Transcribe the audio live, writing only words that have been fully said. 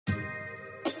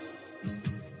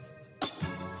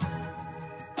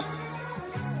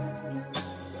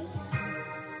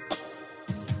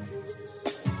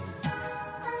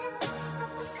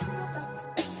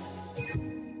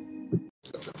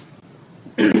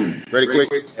Ready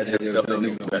quick? I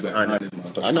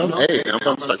know. Hey, I'm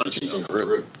about to start teaching you for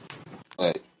real.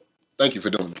 Like, thank you for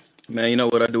doing it. Man, you know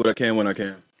what? I do what I can when I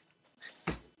can.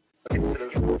 You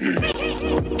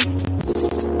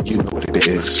know what it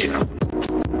is.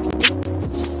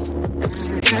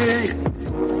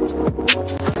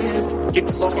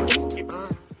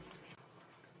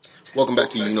 Welcome back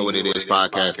to You Know What It Is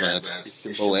podcast, man. It's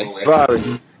your boy.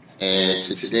 And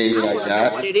today I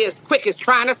got... What it is, quick is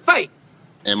trying to say.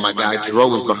 And my guy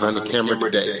Dro is behind the camera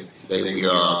today. Today we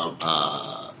are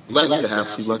blessed to have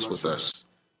C-Lux with us.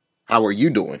 How are you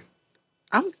doing?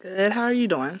 I'm good. How are you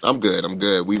doing? I'm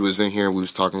good. We was in here. We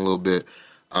was talking a little bit.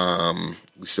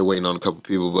 We still waiting on a couple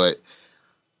people, but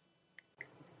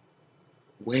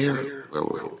where?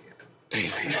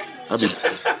 Damn. I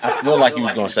feel like you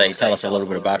was going to say, tell us a little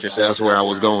bit about yourself. That's where I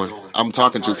was going. I'm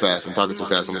talking too fast. I'm going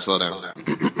to slow down.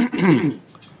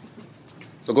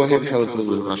 So go ahead and tell us a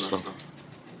little bit about yourself.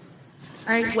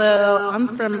 All right. Well,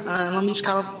 I'm from Long Beach,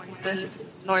 California,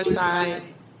 North Side.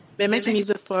 Been making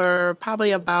music for probably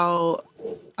about,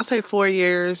 I'll say 4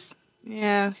 years.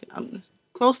 Yeah, I'm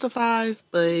close to 5,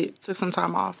 but took some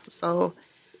time off. So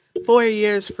 4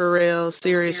 years for real,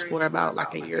 serious for about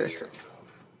like a year or so.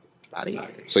 About a year.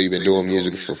 So you've been doing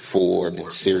music for 4, been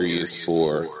serious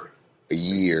for a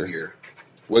year.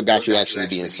 What got you actually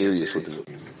being serious with the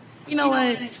music? You know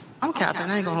what? I'm capping.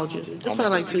 I ain't gonna hold you. Just for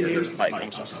like 2 years.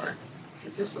 I'm so sorry.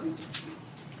 Is this one?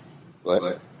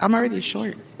 What? I'm already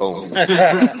short. Boom.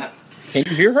 Can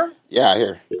you hear her? Yeah, I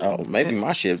hear. Oh, maybe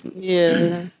my shit.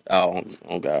 Yeah. Oh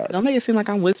God. Don't make it seem like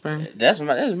I'm whispering. That's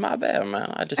my bad,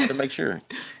 man. I just to make sure.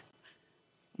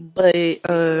 But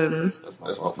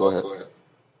That's all. Go ahead.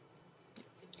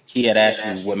 He had asked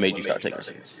you what made you start taking it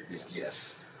serious.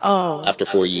 Yes. oh After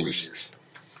 4 years.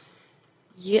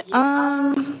 yeah,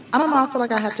 I don't know. I feel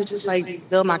like I had to just like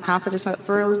build my confidence up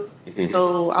for real.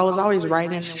 So I was always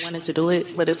writing and wanted to do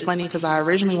it, but it's funny because I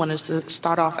originally wanted to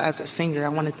start off as a singer. I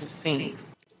wanted to sing,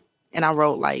 and I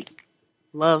wrote like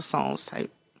love songs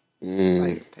type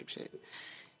shit.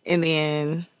 And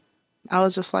then I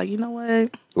was just like, you know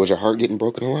what? Was your heart getting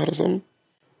broken a lot or something?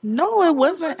 No, it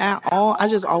wasn't at all. I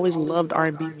just always loved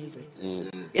R&B music.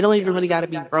 It don't even really got to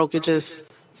be broke. It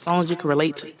just songs you can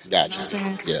relate to. Gotcha. You know what I'm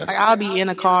saying? Yeah. Like, I'll be in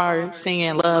a car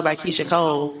singing Love by Keisha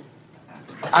Cole.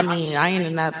 I mean, I ain't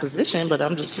in that position, but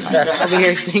I'm just like, over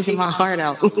here singing my heart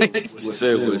out. What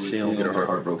said was she don't get her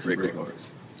heart broke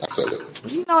regardless. I feel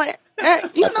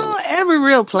it. You know, every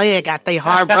real player got their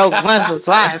heart broke once or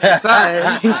twice. So,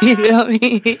 you know what I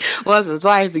mean? Once or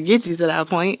twice to get you to that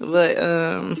point. But,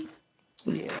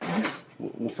 yeah.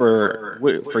 For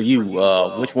you,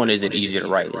 which one is it easier to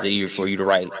write? Is it easier for you to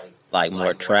write like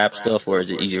more trap stuff, or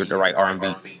is it easier to write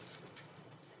R&B?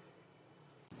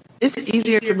 It's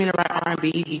easier for me to write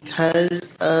R&B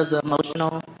because of the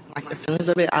emotional, like the feelings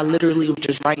of it. I literally would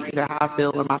just write either how I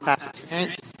feel or my past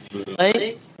experience.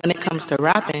 But when it comes to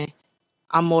rapping,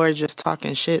 I'm more just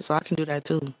talking shit, so I can do that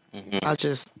too. I'll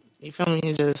just, you feel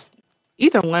me? Just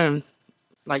either one,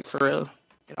 like for real,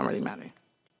 it don't really matter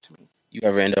to me. You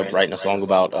ever end up writing a song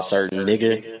about a certain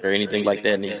nigga or anything like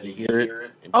that, and you hear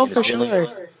it? Oh, for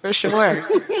sure. For sure.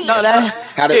 No, that.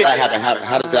 How does that happen?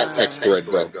 How does that text thread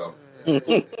go? What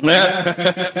the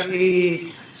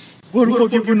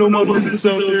fuck you know my business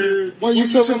out there? Why are you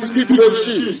telling these people that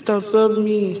shit? Stop subbing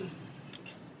me.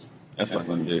 That's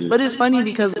fucking good. But it's funny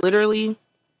because literally,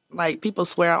 like, people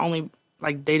swear I only,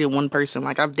 like, dated one person.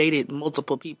 Like, I've dated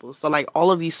multiple people. So, like,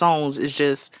 all of these songs is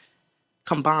just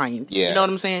combined. Yeah. You know what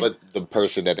I'm saying? But the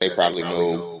person that they probably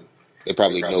know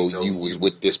you was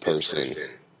with this person,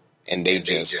 and they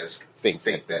just think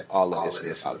that all of this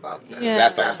is about that. Yeah.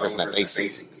 That's the person that they see.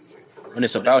 When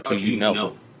it's about you, you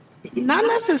know. Not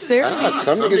necessarily.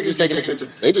 Some niggas be taking it.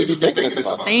 They just be thinking it's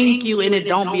about them. Thank you, and it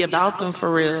don't be about them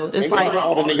for real. It's like,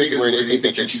 all the niggas where they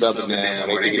think you subbing them,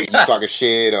 or they think you talking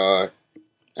shit, or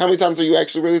how many times are you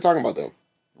actually really talking about them?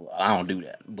 Well, I don't do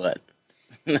that, but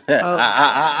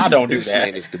I don't do This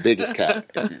man that. is the biggest cat.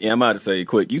 Yeah, I'm about to say,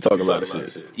 quick, you talk a lot of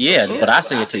shit. Yeah, but I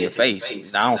say it to your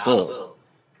face. I don't sub.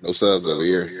 No subs over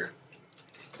here.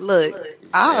 look,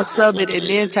 I'll sub it and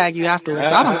then tag you afterwards.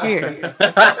 I don't care.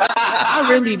 I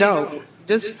really don't.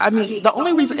 Just, I mean, the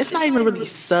only reason, it's not even really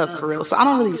sub for real. So I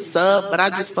don't really sub, but I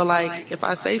just feel like if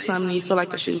I say something and you feel like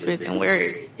the shoe fit, then wear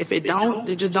it. If it don't,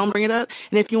 then just don't bring it up.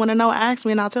 And if you want to know, ask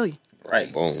me and I'll tell you.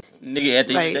 Right. Boom. Nigga, at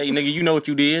the end of the day, nigga, you know what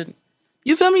you did.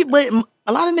 You feel me? But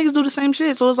a lot of niggas do the same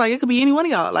shit. So it's like, it could be any one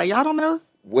of y'all. Like, y'all don't know.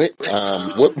 What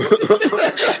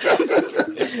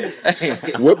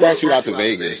what brought you out to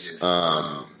Vegas?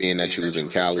 Being that you was in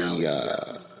Cali,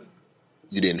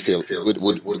 you didn't feel.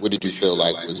 What did you feel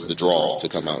like was the draw to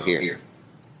come out here?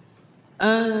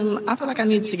 I feel like I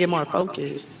needed to get more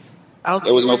focused.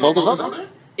 There was no focus on there?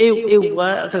 It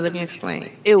was, because let me explain.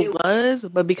 It was,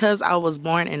 but because I was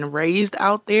born and raised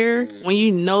out there, when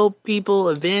you know people,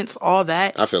 events, all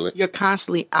that, I feel it. You're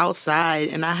constantly outside,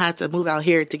 and I had to move out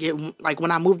here to get, like, when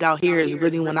I moved out here is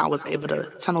really when I was able to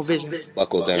tunnel vision.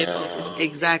 Buckle down.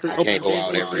 Exactly. I can't go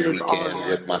out every weekend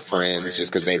with my friends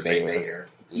just because they there.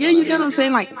 Yeah, you get what I'm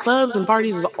saying? Like, clubs and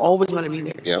parties is always going to be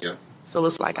there. Yep. So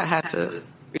it's like I had to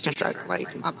reconstruct,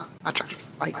 like, my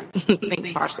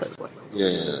think process.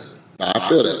 Yeah. No, I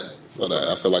feel that.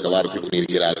 I feel like a lot of people need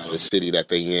to get out of the city that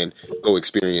they in, go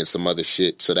experience some other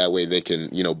shit, so that way they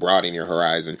can, broaden your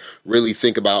horizon. Really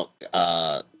think about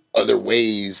other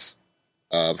ways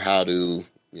of how to,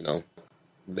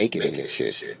 make it in this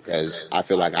shit. Because I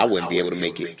feel like I wouldn't be able to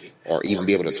make it, or even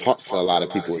be able to talk to a lot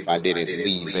of people if I didn't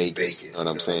leave Vegas. You know what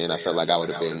I'm saying? I felt like I would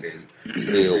have been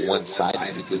real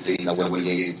one-sided with good things. I wouldn't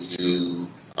be able to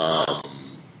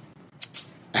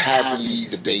have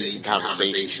these debates and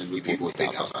conversations with people who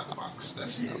think outside the box.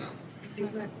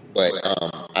 But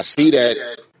I see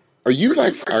that. Are you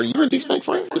in Deep Spank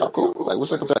Frank? Y'all cool? Like,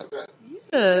 what's up with that?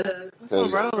 Yeah,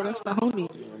 bro, that's the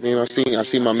homie. I mean, I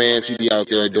see my man. He be out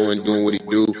there doing what he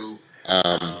do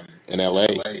in LA.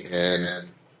 And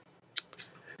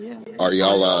are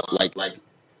y'all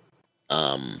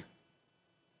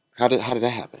How did that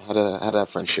happen? How did that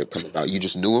friendship come about? You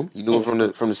just knew him? You knew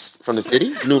him from the city?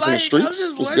 You knew him from the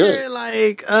streets? What's good?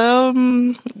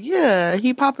 Yeah,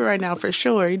 he popping right now for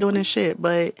sure. He doing his shit,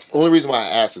 but only reason why I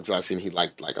asked is because I seen he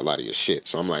liked like a lot of your shit.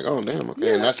 So I'm like, oh damn,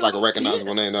 okay. And that's like a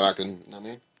recognizable name that I can, you know what I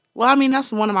mean? Well, I mean,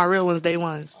 that's one of my real ones, day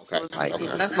ones. Okay. So it's like, Okay.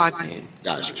 that's locked in.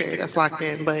 Gotcha. Okay, that's locked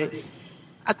in. But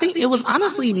I think it was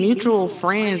honestly mutual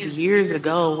friends years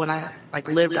ago when I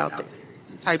lived out there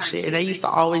type shit. And they used to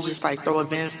always just throw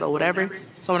events or whatever.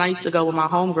 So when I used to go with my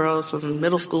homegirls from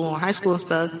middle school and high school and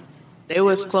stuff, they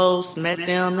was close, met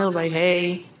them. They was like,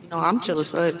 hey, I'm chill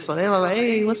as fuck. So they were like,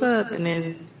 hey, what's up? And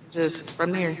then just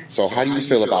from there. So how do you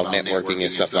feel about networking and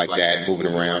stuff like that,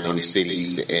 moving around in the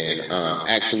cities and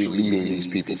actually meeting these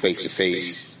people face to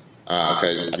face?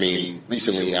 Because, I mean,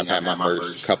 recently I've had my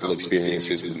first couple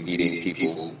experiences with meeting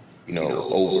people,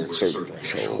 over a certain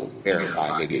threshold,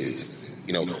 verified niggas,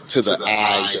 to the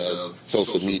eyes of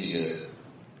social media.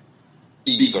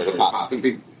 These are the pop. You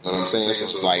know what I'm saying? So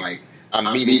it's like, I'm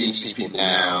meeting these people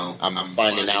now. I'm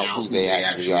finding out who they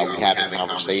actually are. We having a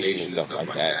conversation and stuff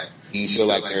like that. Do you feel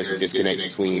like there's a disconnect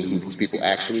between who these people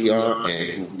actually are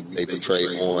and who they portray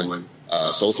on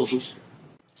socials?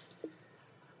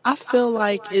 I feel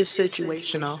like it's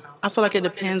situational. I feel like it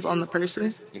depends on the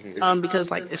person.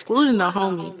 Because excluding the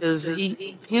homie, because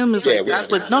him is that's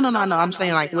what. No. I'm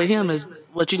saying with him is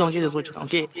what you gonna get is what you gonna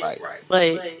get. Right.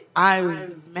 But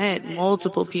I've met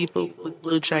multiple people with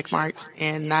blue check marks,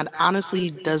 and that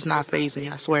honestly does not faze me.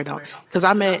 I swear don't. Because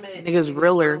I met niggas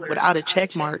realer without a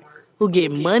check mark who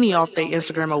get money off their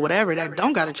Instagram or whatever that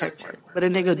don't got a check mark, but a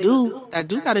nigga do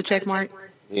got a check mark.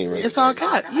 It's all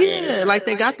cap. Yeah,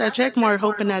 they got that check mark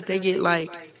hoping that they get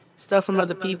stuff from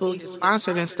other people, get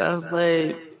sponsored and stuff,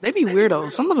 but they be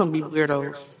weirdos. Some of them be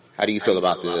weirdos. How do you feel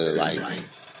about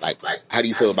how do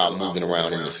you feel about moving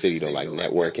around in the city though,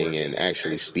 networking and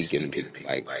actually speaking to people?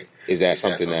 Is that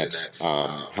something that's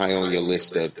high on your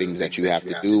list of things that you have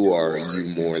to do, or are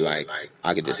you more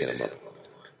I could just hit them up?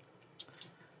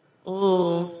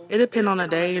 Oh, it depends on the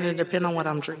day and it depends on what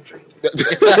I'm drinking.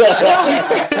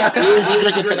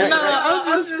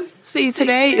 See,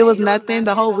 today it was nothing.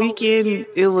 The whole weekend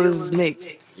it was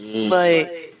mixed,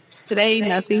 but today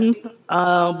nothing.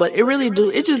 But it really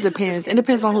it just depends. It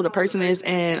depends on who the person is,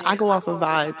 and I go off of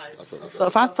vibes. So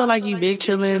if I feel like you big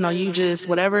chilling or you just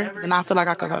whatever, then I feel like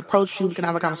I can approach you, we can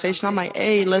have a conversation. I'm like,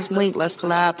 hey, let's link, let's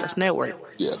collab, let's network.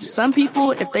 Yeah. Some people,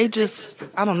 if they just,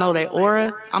 I don't know, their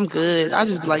aura, I'm good. I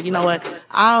just be like, you know what?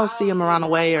 I'll see them around the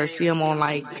way or see them on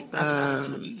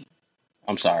I'm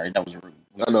sorry, that was rude.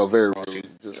 I know, very rude.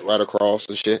 Just right across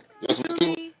and shit.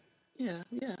 Yeah.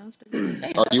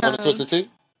 Oh, you want to twist the tea?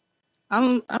 I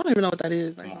don't even know what that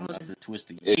is. The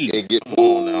twisted It get,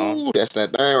 ooh, that's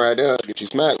that thing right there. Get you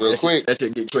smacked real quick. That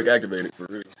shit get quick activated for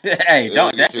real. Hey,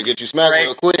 don't Get you smacked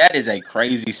real quick. That is a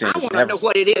crazy I sentence. want to know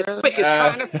what it is quick is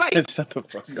trying to say. Shut the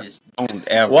fuck up. Just don't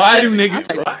ever. Why do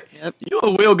niggas? Yep. You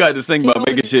and Will got to sing about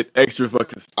making shit extra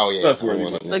fucking. Oh yeah. That's worthy.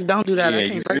 Look, don't do that.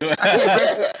 Yeah,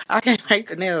 I can't break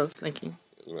the nails. Thank you.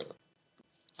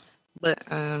 But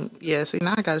yeah. See,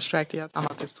 now I got distracted. Y'all talking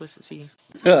about this twisted tea.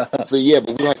 So yeah,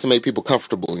 but we like to make people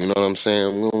comfortable. You know what I'm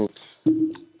saying?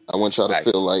 I want y'all to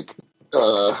feel like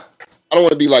I don't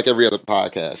want to be like every other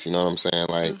podcast. You know what I'm saying?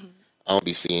 I don't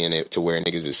be seeing it to where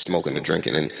niggas is smoking or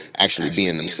drinking and actually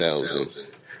being themselves and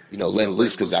letting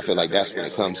loose, because I feel like that's when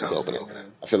it comes to opening.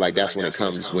 I feel like that's when it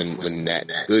comes when that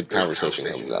good conversation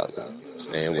comes out.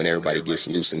 And when everybody gets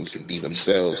loose and can be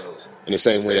themselves. In the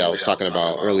same way that I was talking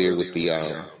about earlier with the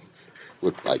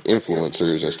with like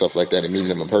influencers and stuff like that and meeting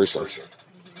them in person.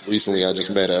 Recently I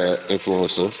just met an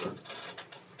influencer.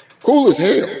 Cool as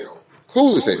hell.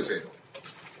 Cool as hell.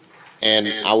 And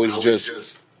I was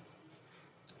just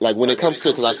like, when it comes to,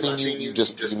 because I seen you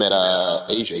met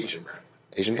Asian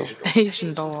doll?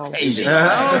 Asian doll. Asian.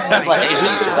 I was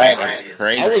like,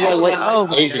 Crazy. I was like, wait, Oh.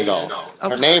 Asian doll.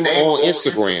 Her name on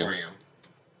Instagram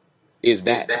is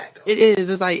that. It is.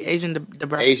 It's like Asian the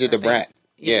Brat. Asia the Brat.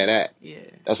 Yeah, that. Yeah.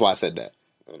 That's why I said that.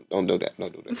 Don't do that.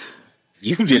 Don't do that.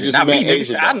 You did just not met me.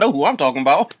 Asian I know who I'm talking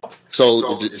about. So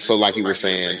like you were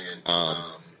saying,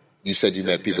 you said you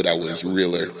met people that was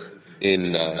realer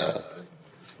in that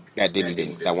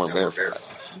weren't verified.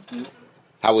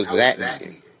 How was that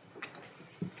meeting?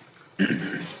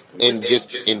 And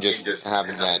just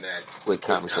having that quick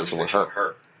conversation with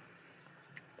her.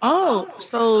 Oh,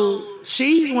 so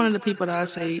she's one of the people that I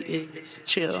say is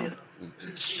chill.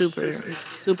 Super,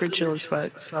 super chill as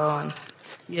fuck. So,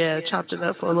 yeah, chopped it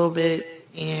up for a little bit.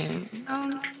 And,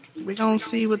 we're going to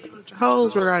see what the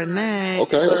hoes regarding that.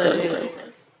 Okay.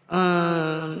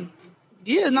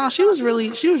 Yeah, no, she was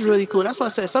really cool. That's why I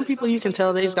said some people you can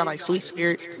tell they just got like sweet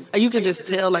spirits. Like, you can just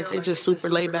tell like they're just super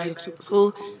laid back and super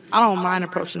cool. I don't mind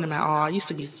approaching them at all. I used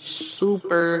to be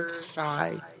super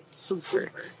shy,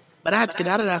 super. But I had to get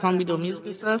out of that if I'm gonna be doing music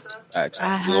and stuff. You're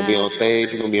gonna be on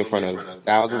stage, you're gonna be in front of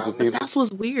thousands of people. That's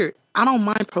what's weird. I don't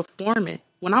mind performing.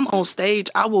 When I'm on stage,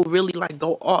 I will really like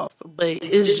go off. But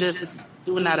it's just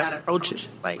doing that approach.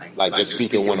 Like just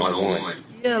speaking one on one.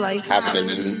 Yeah, like Having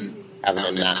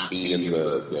to not be in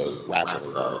the rapper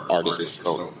artist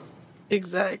persona.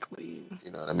 exactly. You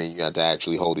know what I mean? You have to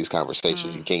actually hold these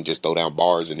conversations. You can't just throw down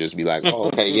bars and just be like, "Oh,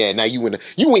 okay, yeah, now you in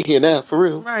here now for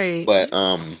real." Right. But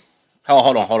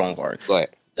Hold on, Bart.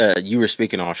 but You were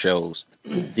speaking on shows.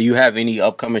 Do you have any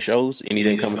upcoming shows?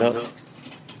 Anything coming up?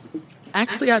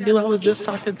 Actually, I do. I was just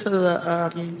talking to the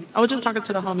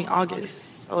homie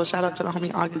August. So shout out to the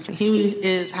homie August, and he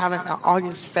is having an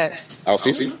August Fest.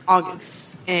 LCC? August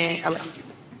and LA.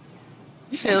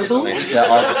 You said who? Yeah,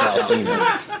 August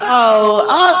Alcina. Oh,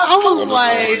 I was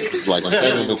like, It's like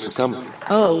entanglements is coming.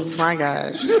 oh my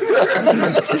gosh.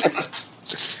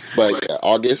 But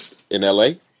August in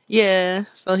LA. Yeah,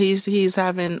 so he's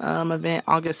having event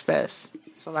August Fest,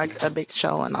 so like a big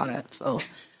show and all that. So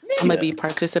I'm gonna be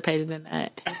participating in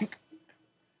that.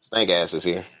 Snake ass is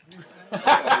here.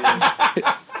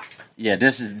 Yeah,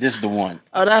 this is the one.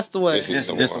 Oh, that's the one. This is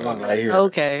This the one right here.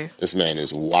 Okay. This man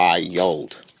is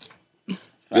wild.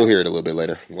 You'll hear it a little bit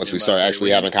later once we start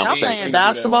actually having Y'all conversations. playing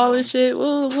basketball and shit.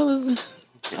 What was?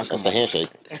 That's the handshake.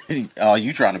 Oh,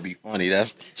 you trying to be funny?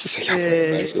 That's She said, "Y'all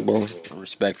playing basketball."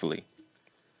 respectfully.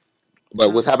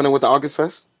 But what's happening with the August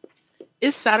Fest?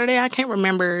 It's Saturday. I can't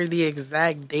remember the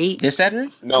exact date. This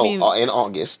Saturday? No, I mean- in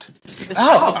August.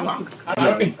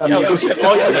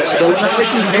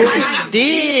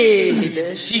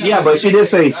 Did Yeah, but she did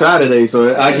say Saturday,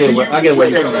 so I get what you're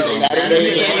That's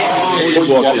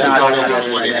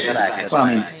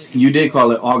I mean, you did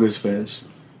call it August Fest,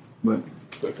 but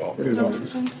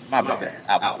my bad.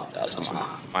 I apologize for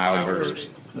my words.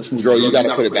 Girl, you got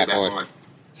to put it back on.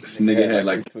 This nigga had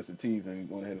like twisted teas and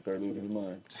he went ahead and started losing his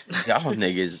mind. Y'all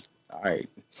niggas. All right.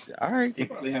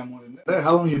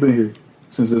 how long you been here?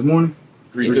 Since this morning?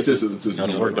 Three sisters. No,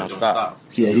 the work don't stop.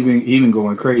 Yeah, he been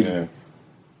going crazy. Yeah.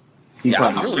 He Yeah,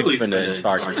 I'm probably, really finna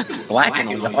start blacking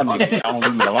on y'all niggas. Don't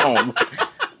leave me alone.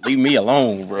 Leave me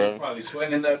alone, bro. Probably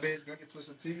sweating in that bitch, drinking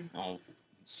twisted tea.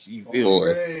 You feel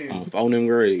me? Hey. I'm phone them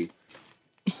grade.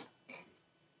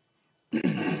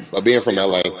 But being from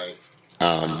LA,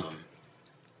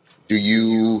 do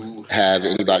you have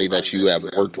anybody that you have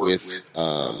worked with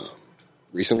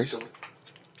recently?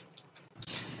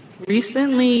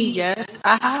 recently? Yes,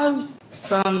 I have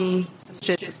some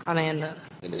shit that's kind of in the.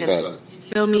 Okay.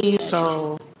 Feel me?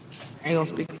 So I ain't gonna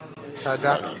speak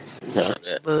about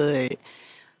it. But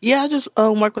yeah, I just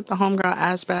work with the homegirl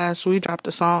Ash Bash. We dropped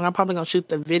a song. I'm probably gonna shoot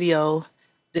the video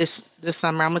this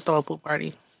summer. I'm gonna throw a pool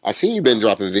party. I see you've been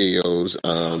dropping videos.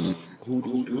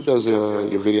 Who does your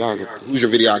videographer? Who's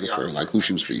your videographer? Like, who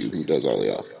shoots for you? Who does all of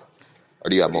y'all? Or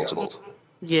do you have multiple?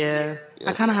 Yeah,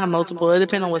 I kind of have multiple. It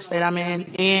depends on what state I'm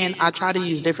in, and I try to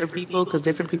use different people because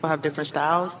different people have different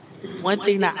styles. One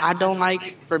thing that I don't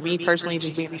like, for me personally,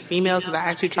 just being a female, because I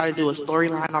actually try to do a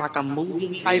storyline or like a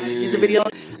movie type music video.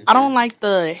 I don't like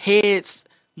the heads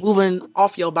moving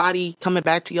off your body, coming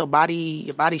back to your body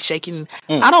shaking.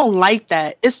 I don't like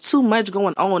that. It's too much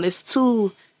going on. It's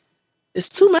too It's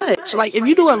too much. Like, if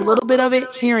you do a little bit of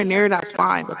it here and there, that's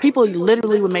fine. But people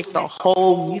literally would make the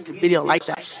whole music video like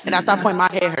that. And at that point,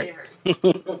 my head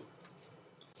hurt.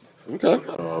 Okay,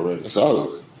 that's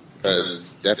solid.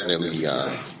 Because definitely,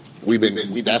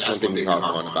 that's one thing we harp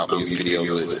on about music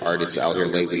videos with artists out here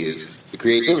lately is the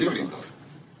creativity.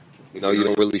 You know, you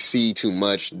don't really see too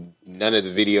much. None of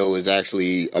the video is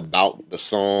actually about the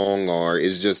song, or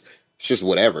it's just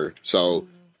whatever. So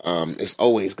it's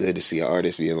always good to see an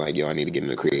artist being like, yo, I need to get in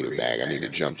the creative bag. I need to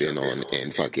jump in on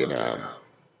and fucking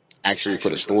actually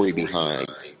put a story behind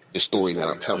the story that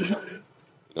I'm telling. You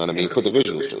know what I mean? Put the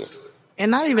visuals to it. And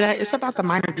not even that, it's about the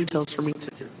minor details for me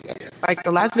too. Like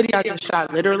the last video I just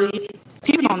shot, literally,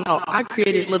 people don't know, I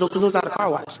created because it was at a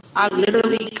car wash. I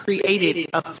literally created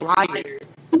a flyer,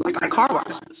 like a car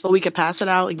wash, so we could pass it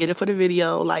out and get it for the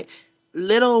video, like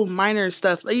little minor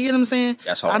stuff. Like, you get what I'm saying?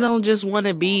 That's hard. I don't just want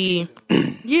to be,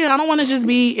 I don't want to just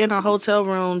be in a hotel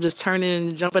room just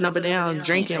turning, jumping up and down,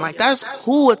 drinking. Like, that's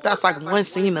cool if that's like one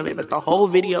scene of it, but the whole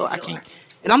video, I can't.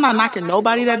 And I'm not knocking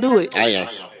nobody that do it. I am.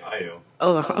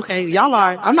 Oh, okay. Y'all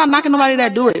are. I'm not knocking nobody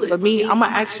that do it, but me, I'm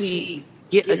going to actually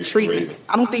get a treatment.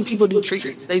 I don't think people do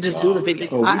treatments. They just do the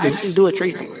video. I actually do a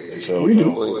treatment. So we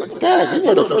do. God, you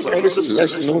are the first artist who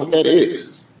actually know what that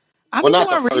is. I'm Well, not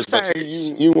doing the first, but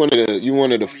research. you wanted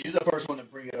to. You're the first one to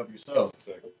bring it up yourself.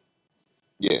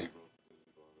 Yeah.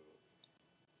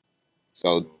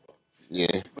 So, yeah.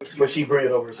 But she bring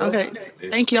it over herself. Okay.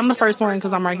 Thank you. I'm the first one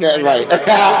because I'm right here. Yeah, right.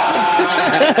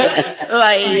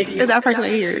 Like, that person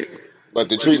ain't here. But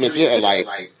the treatments, yeah, like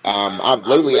I've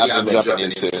been jumping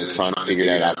into trying to figure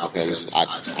that out because I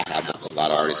have a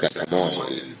lot of artists that come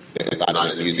on. And a lot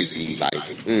of the music be like,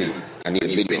 I need a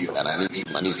video for that. I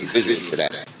need some visuals for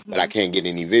that. But I can't get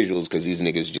any visuals because these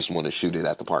niggas just want to shoot it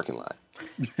at the parking lot.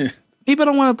 People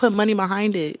don't want to put money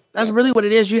behind it. That's really what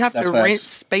it is. You have That's to facts. rent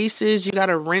spaces. You got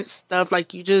to rent stuff.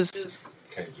 Like, you just...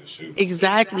 Can't just shoot.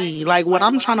 Exactly. Like, what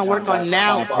I'm trying to work on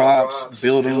now... Props,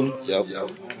 building. Yep.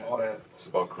 All that. It's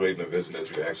about creating a vision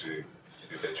that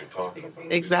you're talking about.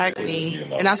 Exactly.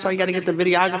 And that's why you got to get the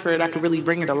videographer that can really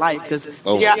bring it to life. Because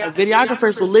Oh.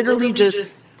 videographers will literally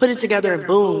just put it together and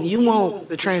boom. You want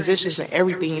the transitions and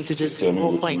everything to just Tell me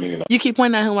one what point. you mean. You keep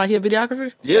pointing at him like he a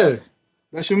videographer? Yeah,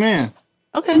 that's your man.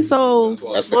 Okay, so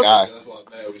That's the guy. That's why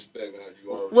I'm mad respect man.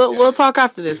 You already we'll talk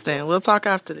after this then. We'll talk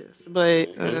after this. But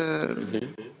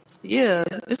yeah,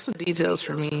 it's the details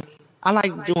for me. I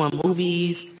like doing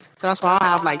movies. So that's why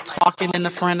I'll have like talking in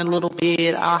the front a little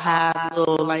bit. I'll have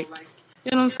little like,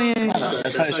 you know what I'm saying?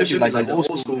 That's how it should be, like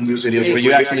old school music videos where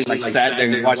you actually like sat there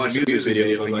and watched the music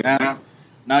videos. Like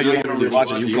now you don't really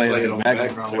watch it. You play it in the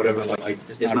background or whatever. Like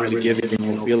it's not really giving you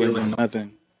no feeling or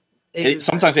nothing.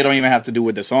 Sometimes they don't even have to do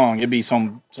with the song. It'd be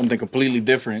something completely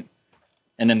different,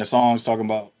 and then the song's talking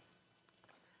about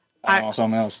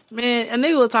something else. Man, a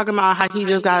nigga was talking about how he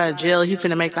just got out of jail. He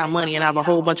finna make that money and have a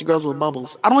whole bunch of girls with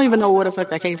bubbles. I don't even know where the fuck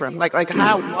that came from. Like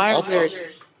how? Why is there?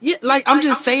 Yeah, like I'm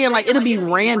just saying, like it'll be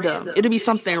random. It'll be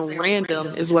something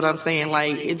random, is what I'm saying.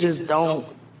 Like it just don't.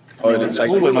 It's like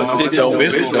It's so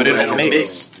visual, but it don't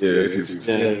mix.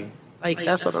 yeah. Like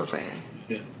that's what I'm saying.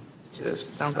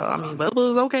 Just don't go. I mean,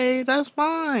 bubbles, okay, that's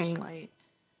fine. Like,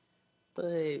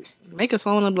 but make a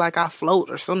song up like I float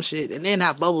or some shit, and then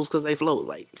have bubbles because they float,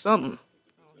 like something.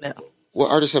 No.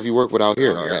 What artists have you worked with out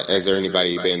here? Has there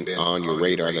anybody been on your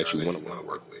radar that you want to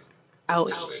work with? Out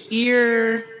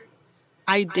here,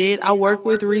 I did. I worked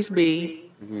with Reese B.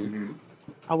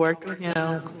 I worked with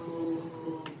him.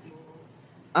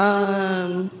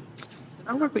 I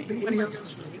work with anybody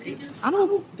else. I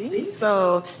don't think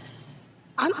so.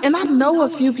 I know a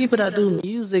few people that do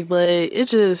music, but it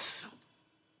just,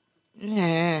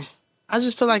 I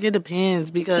just feel like it depends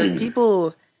because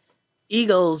people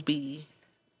egos be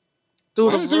through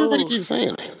Why the does everybody roof. keep saying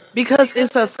that? Because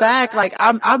it's a fact. Like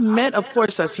I've met, of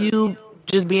course, a few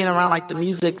just being around like the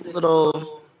music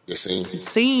little You see?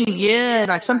 scene. Yeah,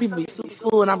 like some people be super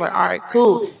cool, and I'm like, all right,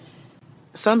 cool.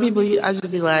 Some people, I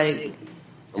just be like,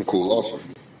 I'm cool also.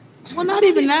 well, not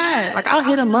even that. Like I'll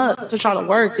hit them up to try to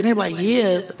work, and they're like,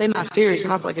 yeah, but they're not serious.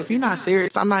 And I'm like, if you're not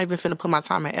serious, I'm not even finna put my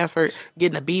time and effort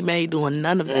getting a beat made, doing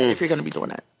none of that. If you're gonna be doing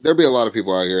that, There'll be a lot of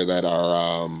people out here that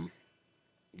are,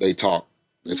 they talk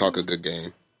a good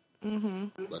game,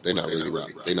 but they're not really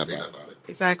right. They're not bad about it.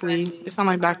 exactly. It sounds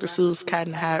like Dr. Seuss, Cat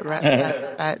in the Hat,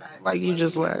 Rat, fat. Like you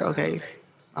just like, okay,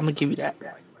 I'm gonna give you that.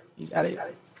 You got it.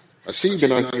 I see you've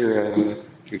been out here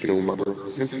kicking it with my girl,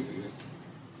 Cynthia.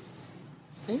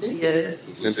 Yeah.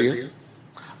 Cynthia?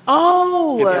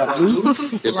 Oh,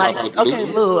 like okay,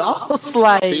 Lou. I was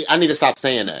like See, I need to stop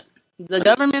saying that. the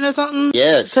government or something.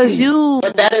 Yes. Because you.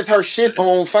 But that is her shit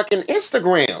on fucking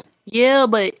Instagram. Yeah,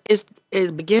 but it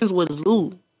begins with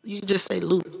Lou. You can just say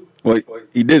Lou. Well,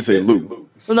 he did say Lou.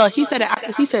 Well, no, he said it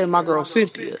after he said my girl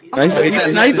Cynthia. He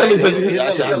said Lou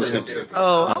Cynthia.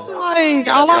 Oh, I'm like,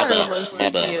 all I heard was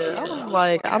Cynthia. I was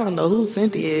like, I don't know who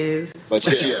Cynthia is. But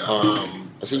yeah,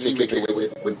 I see you kick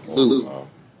it with Lou,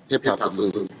 hip hop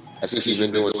with Lou. I see she's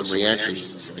been doing some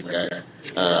reactions and stuff like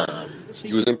that.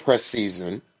 She was in Press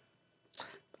Season.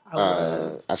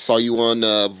 I saw you on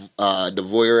the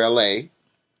Voyeur LA.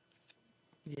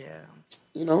 Yeah.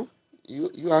 You know,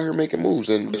 you out here making moves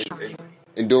and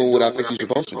doing what I think you're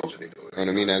supposed to do. You know what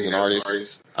I mean? As an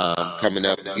artist, coming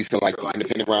up, you feel like the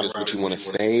independent route is what you want to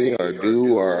say or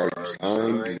do, or are you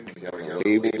signed? Do you have a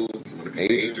label? Do you want a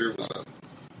major? What's up?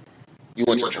 You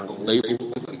want your own label?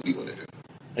 What do you want to do?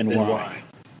 And why?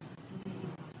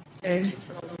 Okay.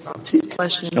 2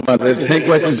 questions. Come on, there's 10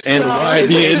 questions and why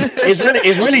did. It's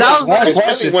really just one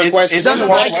question. One question. Is that the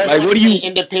one Like, question? what do you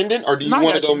independent, or do you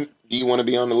want to go? Do you want to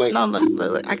be on the label? No,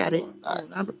 look, I got it.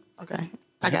 Okay,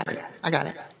 I got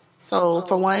it. So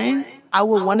for one, I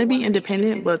would want to be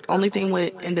independent, but the only thing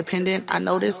with independent, I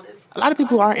noticed a lot of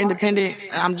people who are independent,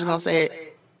 and I'm just gonna say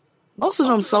it, most of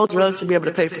them sold drugs to be able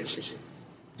to pay for shit.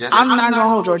 I'm not gonna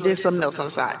hold you or did something else on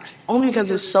the side, only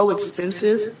because it's so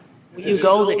expensive. When you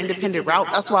go the independent route,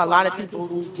 that's why a lot of people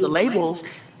do the labels,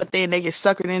 but then they get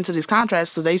suckered into these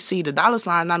contracts because they see the dollar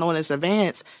sign, not knowing it's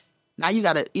advanced. Now you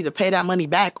got to either pay that money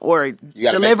back or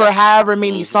deliver however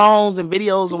many songs and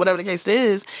videos or whatever the case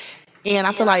is. And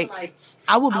I feel like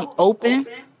I would be open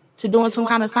to doing some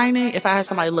kind of signing if I had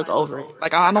somebody look over it.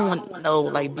 Like, I don't want no,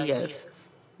 like, BS.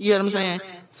 You know what I'm saying?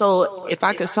 So if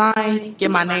I could sign,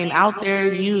 get my name out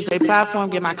there, use their platform,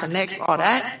 get my connects, all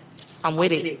that, I'm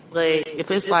with it. But if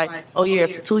it's like, oh yeah,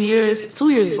 for 2 years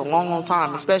is a long, long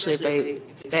time, especially if they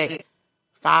expect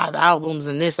 5 albums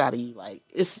and this out of you. Like,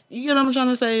 it's, you know what I'm trying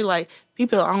to say? Like,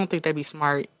 people, I don't think they be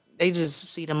smart. They just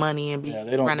see the money and be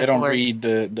they don't read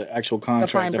the actual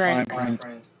contract. The fine print.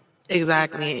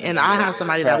 Exactly. And I have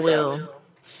somebody that will.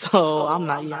 So I'm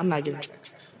not getting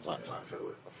tricked. I feel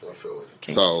it.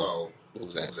 So, what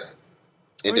was that?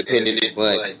 Independent,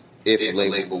 but if the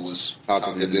label was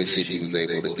talking the good shit, you was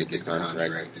able to get the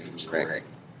contract and it was crack.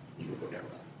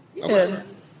 Okay.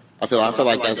 I feel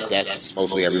like that's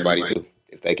mostly everybody too.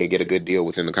 If they can get a good deal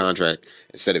within the contract,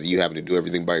 instead of you having to do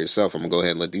everything by yourself, I'm gonna go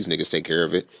ahead and let these niggas take care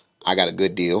of it. I got a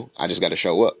good deal. I just got to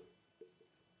show up.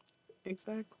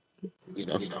 Exactly. You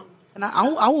know. And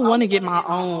I would want to get my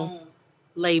own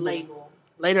label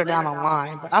later down the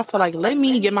line, but I feel like let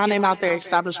me get my name out there,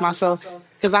 establish myself,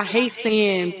 because I hate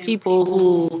seeing people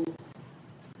who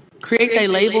create their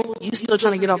label, you still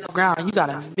trying to get off the ground. You got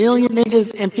a million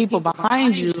niggas and people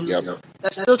behind you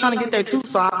that's still trying to get there too.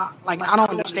 So I don't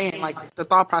understand. Like, the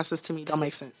thought process to me don't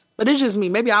make sense. But it's just me.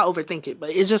 Maybe I overthink it,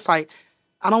 but it's just like,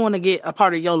 I don't want to get a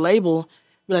part of your label,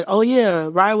 be like, oh yeah,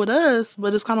 ride with us.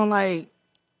 But it's kind of like,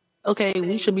 okay,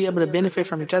 we should be able to benefit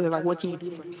from each other. Like, what can you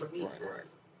do for me?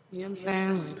 You know what I'm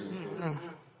saying?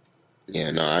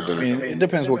 Yeah, no, I don't. I mean, it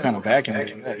depends what kind of backing they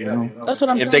get, you know. That's what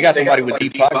I'm saying. If they got somebody with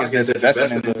deep pockets that's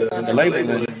investing in the label,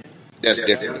 then that's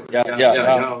different.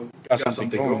 Yeah, got something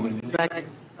going. Exactly.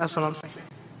 That's what I'm saying.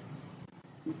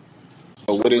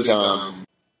 So what is So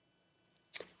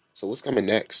what's coming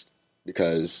next?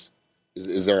 Because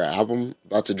is there an album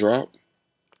about to drop?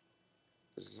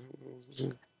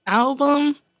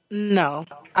 Album? No.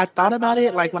 I thought about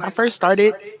it. Like, when I first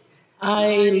started,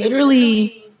 I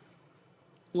literally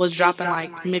was dropping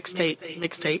like mixtape,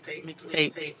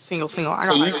 single.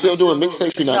 So you still doing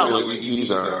mixtapes? You're not doing EPs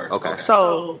or okay?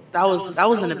 So that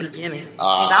was in the beginning.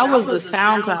 That was the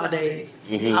SoundCloud days.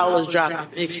 Mm-hmm. I was dropping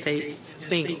mixtapes,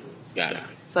 singles. Got it.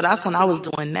 So that's when I was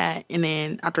doing that. And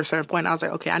then after a certain point, I was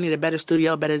like, okay, I need a better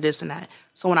studio, better this and that.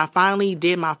 So when I finally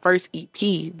did my first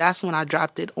EP, that's when I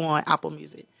dropped it on Apple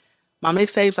Music. My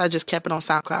mixtapes, I just kept it on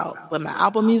SoundCloud. But my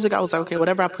Apple Music, I was like, okay,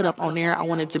 whatever I put up on there, I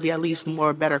wanted to be at least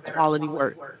more better quality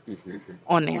work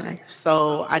on there.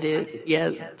 So I did,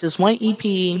 just one EP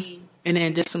and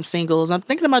then did some singles. I'm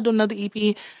thinking about doing another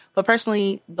EP. But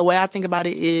personally, the way I think about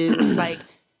it is like,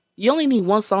 you only need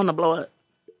one song to blow up.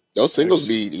 Those singles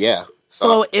be,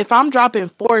 So if I'm dropping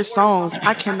 4 songs,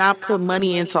 I cannot put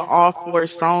money into all 4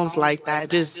 songs like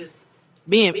that.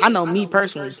 I know me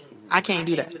personally, I can't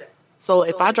do that. So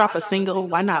if I drop a single,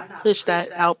 why not push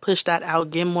that out,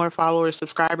 get more followers,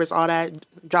 subscribers, all that,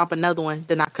 drop another one,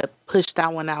 then I could push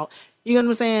that one out. You know what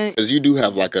I'm saying? Because you do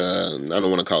have like I don't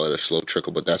want to call it a slow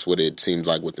trickle, but that's what it seems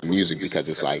like with the music, because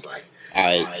it's like, all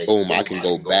right, boom, I can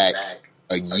go back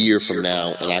a year from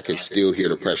now and I can still hear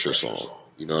the Pressure song.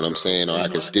 You know what I'm saying? Or I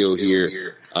can still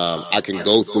hear, I can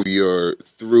go through your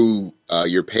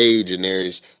page and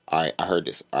there's All right, I heard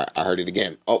this. All right, I heard it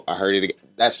again. Oh, I heard it again.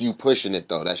 That's you pushing it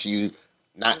though. That's you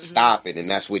not stopping, and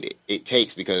that's what it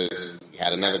takes. Because you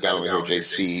had another guy over here,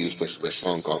 JC. He was pushing this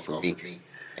song called "For Me,"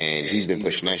 and he's been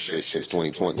pushing that shit since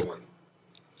 2020.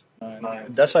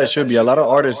 That's how it should be. A lot of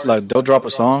artists, like, they'll drop a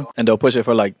song and they'll push it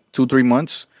for like 2-3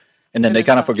 months, and then they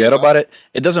kind of forget about it.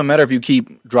 It doesn't matter if you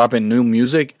keep dropping new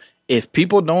music. If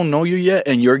people don't know you yet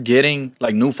and you're getting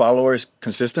like new followers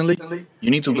consistently,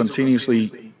 you need to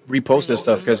continuously repost this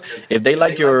stuff. Because if they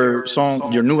like your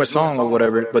song, your newest song or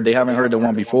whatever, but they haven't heard the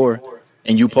one before,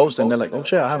 and you post and they're like, oh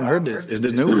shit, I haven't heard this. Is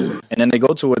this new? And then they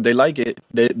go to it, they like it,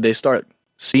 they start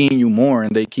seeing you more,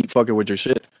 and they keep fucking with your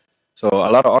shit. So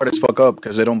a lot of artists fuck up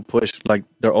because they don't push like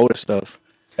their older stuff,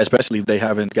 especially if they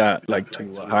haven't got like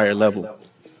to a higher level.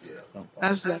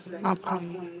 That's my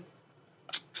problem.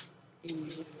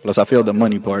 Plus, I feel the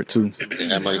money part too.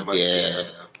 That money, yeah.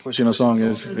 Pushing a song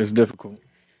is difficult.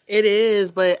 It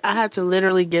is, but I had to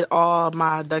literally get all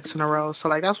my ducks in a row. So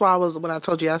like that's why when I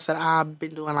told you, I said I've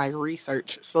been doing like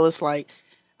research. So it's like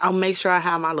I'll make sure I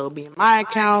have my little BMI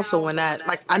account. So when that,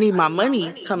 like, I need my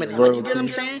money coming in. Like, you get what I'm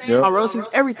saying? Yep. My royalties,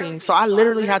 everything. So I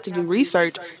literally had to do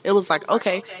research. It was like,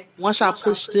 okay, once I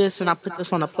push this and I put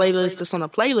this on a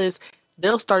playlist,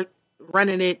 they'll start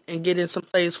running it and getting some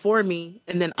plays for me,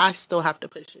 and then I still have to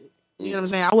push it. You know what I'm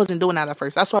saying? I wasn't doing that at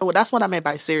first. That's what I meant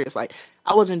by serious. Like,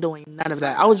 I wasn't doing none of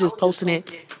that. I was just posting it,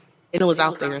 and it was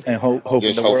out there. And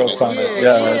hoping the world comment.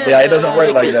 Yeah, it doesn't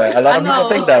work like that. A lot of people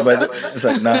think that, but it's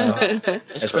like, nah.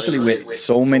 Especially with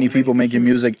so many people making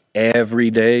music every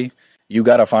day, you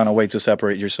got to find a way to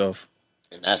separate yourself.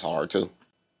 And that's hard, too.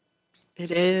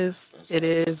 It is. It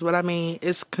is. But, I mean,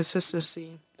 it's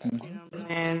consistency. You know what I'm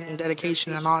saying? And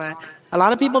dedication and all that. A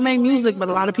lot of people make music, but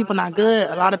a lot of people not good.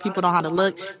 A lot of people know how to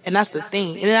look, and that's the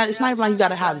thing. And it's not even like you got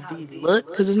to have the look,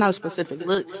 because it's not a specific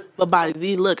look. But by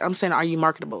the look, I'm saying, are you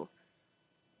marketable?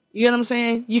 You know what I'm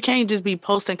saying? You can't just be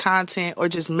posting content or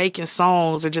just making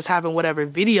songs or just having whatever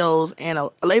videos, and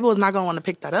a label is not going to want to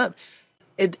pick that up.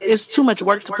 It's too much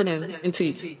work to put into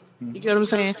you. You get what I'm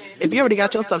saying? If you already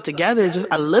got your stuff together just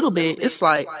a little bit, it's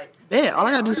like, man, all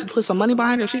I got to do is put some money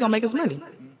behind her. She going to make us money.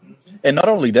 And not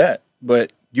only that,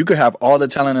 but you could have all the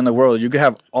talent in the world. You could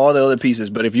have all the other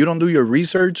pieces. But if you don't do your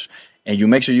research and you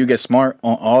make sure you get smart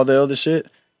on all the other shit,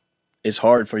 it's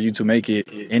hard for you to make it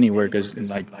anywhere. Because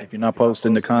like, if you're not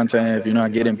posting the content, if you're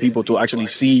not getting people to actually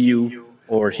see you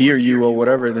or hear you or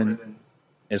whatever, then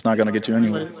it's not going to get you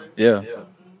anywhere. Yeah.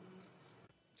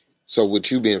 So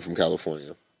with you being from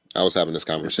California, I was having this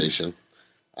conversation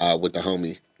with the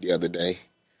homie the other day.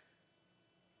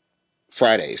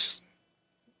 Fridays.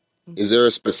 Is there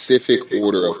a specific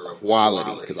order of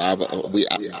quality? Because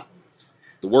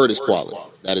the word is quality.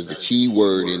 That is the key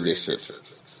word in this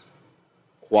sentence.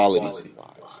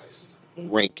 Quality-wise,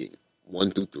 ranking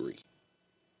 1 through 3.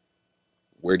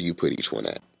 Where do you put each one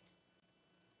at?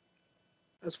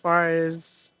 As far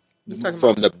as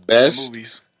from the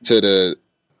best to the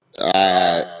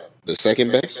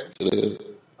second best to the.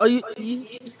 Oh, you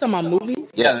talking about movies?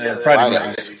 Yeah,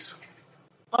 Fridays.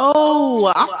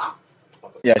 Oh,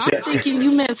 Yeah, I'm thinking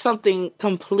you meant something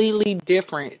completely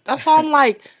different. That's why I'm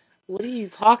like, what are you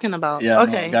talking about? Yeah,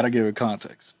 okay. No, gotta give it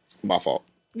context. My fault.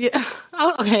 Yeah.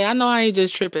 Okay, I know I ain't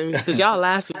just tripping because y'all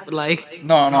laughing, but like,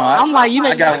 no. I'm like, you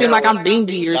make it seem like I'm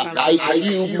dingy or something. Ice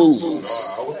Cube movies.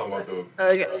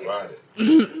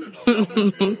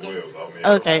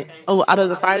 Okay. Oh, out of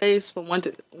the Fridays from 1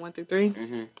 through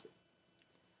 3.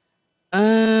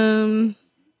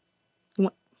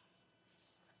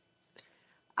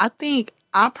 I think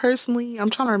I'm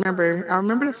trying to remember. I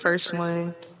remember the first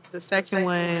one, the second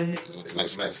one.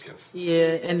 Mexicans.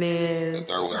 Yeah, and then the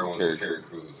third one, Terry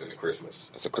Crews, and Christmas.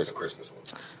 That's a Christmas one.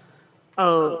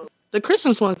 Oh, the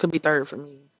Christmas one could be third for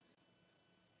me.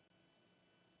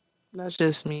 That's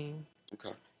just me.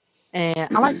 Okay. And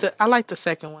I like the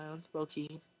second one, low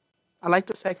key. I like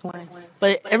the second one,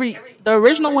 but the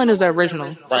original one is the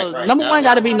original. So right. Number one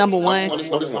got to be number one.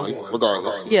 Number one,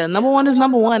 regardless. Yeah, number one is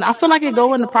number one. I feel like it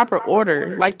go in the proper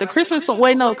order. Like the Christmas one.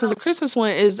 Wait, no, because the Christmas one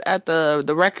is at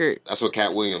the record. That's what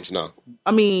Cat Williams know.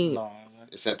 I mean,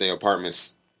 it's at the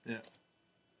apartments. Yeah.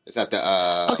 It's at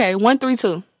the. Okay, 1, 3,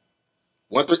 2.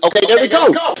 1, 3. Okay, there we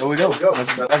go. There we go.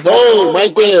 That's boom,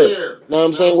 right there. Know what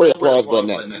I'm saying? Where the applause button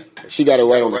at? She got it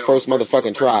right on the first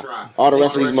motherfucking try. All the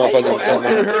rest of these motherfuckers.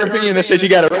 Her opinion that said she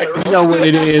got it right. You know what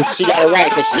it is. She got it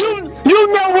right.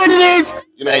 You know what it is.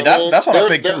 You know, hey, that's what I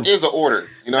picked too. There is an order.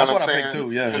 You know that's what I'm saying? I picked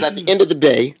too. Yeah. Because at the end of the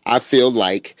day, I feel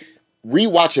like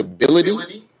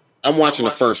rewatchability. I'm watching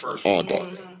the first one all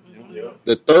day.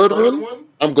 The third one,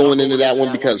 I'm going into that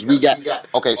one because we got.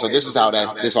 Okay, so this is how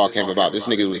this all came about. This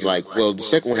nigga was like, well, the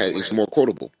second one is more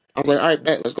quotable. I was like, all right,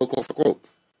 bet, let's go quote for quote.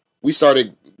 We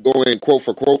started going quote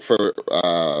for quote for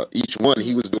each one.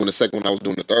 He was doing the second one, I was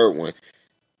doing the third one.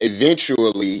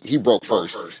 Eventually, he broke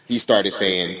first. He started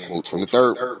saying quotes from the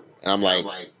third one. And I'm like,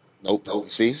 nope.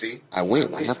 See, I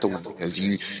win. I have to win because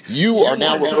you are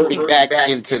now reverting back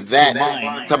into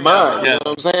that to mine. You know what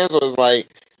I'm saying? So it's like,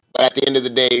 but at the end of the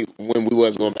day, when we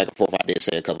was going back and forth, I did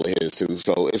say a couple of his too.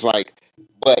 So it's like,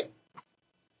 but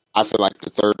I feel like the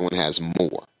third one has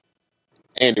more,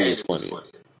 and it is funnier,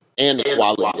 and the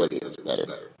quality of it is better.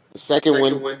 The second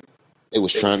one, they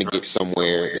was trying to get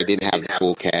somewhere. They didn't have the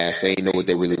full cast. They didn't know what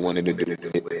they really wanted to do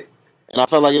with it. And I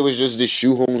felt like it was just this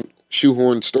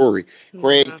shoehorn story.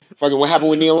 Craig, fucking what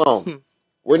happened with Nia Long?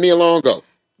 Where'd Nia Long go?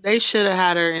 They should have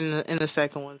had her in the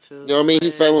second one too. You know what I mean?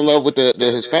 He fell in love with the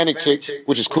Hispanic chick,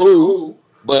 which is cool,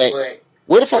 but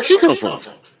where the fuck she come from?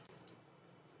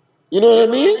 You know what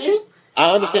I mean?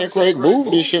 I understand Craig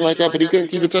moved and shit like that, but he couldn't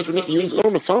keep in touch with Nicki. He was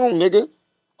on the phone, nigga.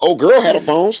 Old girl had a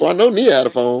phone, so I know Nia had a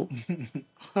phone.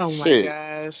 Oh my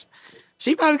gosh.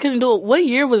 She probably couldn't do it. What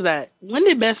year was that? When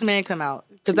did Best Man come out?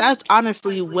 Because that's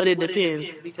honestly what it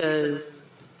depends.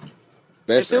 Because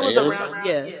if it was around,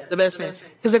 the Best Man.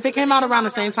 Because if it came out around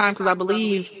the same time, because I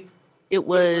believe it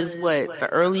was the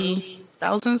early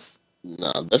thousands.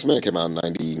 Nah, Best Man came out in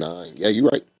 99. Yeah, you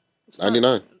right.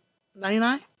 99.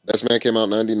 99. Best Man came out in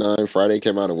 99. Friday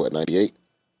came out in what? 98.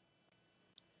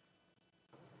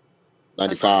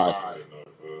 95.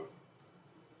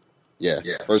 Yeah,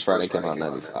 first Friday came out in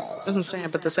 95. That's what I'm saying,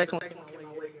 but the second one.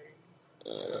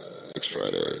 Next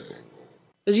Friday.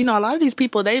 Because, a lot of these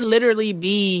people, they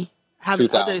literally have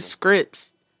other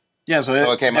scripts. Yeah, so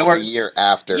it came out the year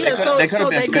after. Yeah, they could have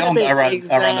been filmed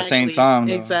around the same time.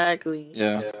 Though. Exactly.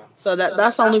 Yeah. So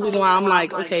that's the only reason why I'm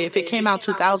like, okay, if it came out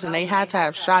 2000, they had to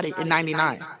have shot it in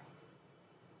 99.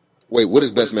 Wait, what does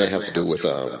Best Man have to do with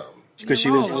Because she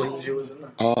was.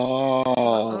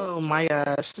 Oh my gosh.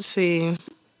 Let's see.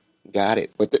 Got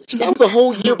it. But that was a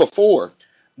whole year before.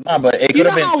 Nah, but it could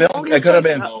have been filmed. It could have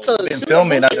been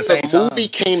filming at the same time. The movie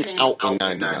came out in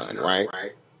 99, right?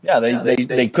 Yeah,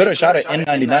 they could have shot it in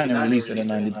 99 and released it in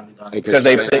 99 because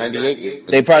they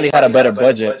probably had a better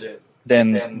budget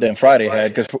than Friday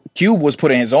had because Cube was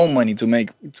putting his own money to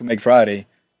make Friday.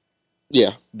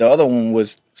 Yeah, the other one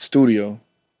was studio.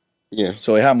 Yeah,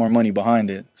 so it had more money behind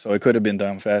it, so it could have been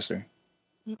done faster.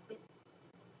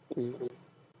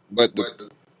 But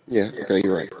yeah, okay,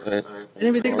 you're right. And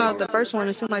if you think about the first one,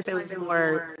 it seemed like they were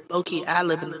more low-key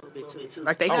ad-libbing a little bit too.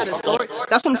 Like they had a story.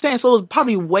 That's what I'm saying. So it was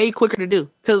probably way quicker to do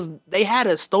because they had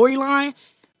a storyline,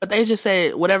 but they just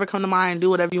said whatever come to mind, do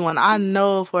whatever you want. I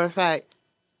know for a fact,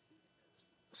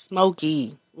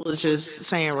 Smokey was just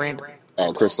saying random.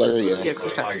 Oh, Chris Tucker, yeah.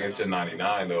 Chris Tucker. Like into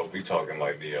 99 though, if we talking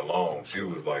like Nia Long, she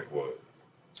was like what,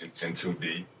 in 2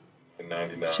 deep in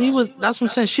 99. She was. That's what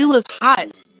I'm saying. She was hot.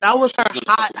 That was her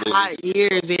hot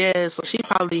years, yeah. So she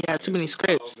probably had too many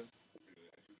scripts.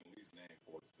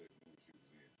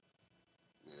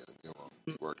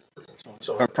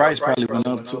 So her price probably went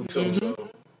up too. Mm-hmm.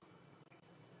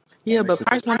 Yeah, but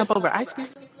price went up over Ice Cube.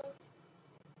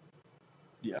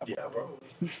 Yeah, bro.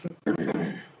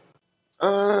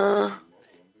 I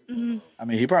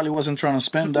mean, he probably wasn't trying to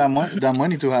spend that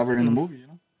money to have her in the movie.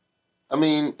 I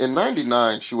mean, in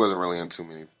 99, she wasn't really in too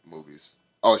many movies.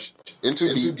 Oh,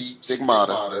 Into Deep,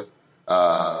 Stigmata.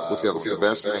 What's the other one? The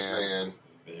Best Man.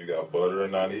 And you got Butter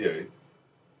in 98.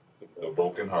 The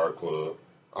Broken Heart Club.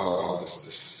 Oh, the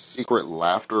Secret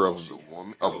Laughter of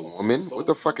Woman. What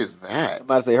the fuck is that? I'm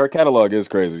about to say her catalog is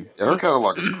crazy. Yeah, her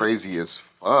catalog is crazy as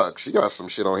fuck. She got some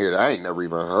shit on here that I ain't never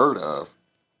even heard of.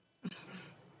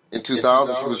 In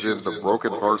 2000, she was in the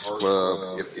Broken Hearts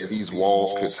Club. If These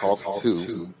Walls Could Talk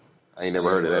Too. I ain't never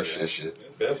heard of that shit.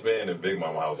 Best Man and Big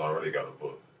Mama House already got a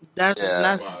book. That's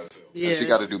And she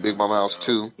got to do Big Mama House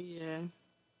too. Yeah.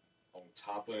 On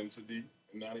top of Into Deep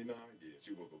in 99, yeah,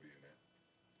 she will go be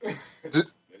in that.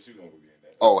 She gonna go be in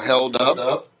that. Oh, Held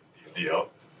Up.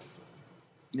 Yep.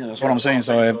 Yeah, that's what I'm saying.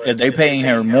 So if they paying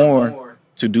her more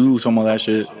to do some of that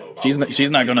shit,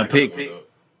 she's not gonna pick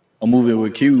a movie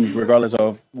with Cube, regardless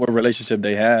of what relationship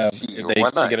they have. If they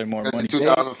get her more money. In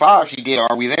 2005, she did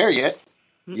Are We There Yet?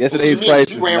 Yesterday's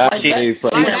price is not today's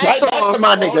price. Right back to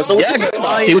my nigga. So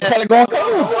she was probably going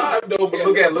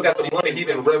Look at the money he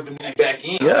been revenue back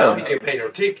in. Yeah. He can pay her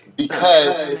ticket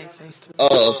because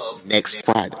of Next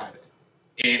Friday.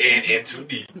 And Into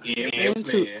Deep.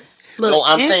 No,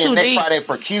 I'm saying Next Friday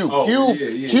for Cube.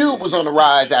 Cube was on the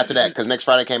rise after that because Next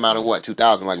Friday came out in what,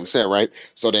 2000, like we said, right?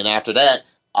 So then after that,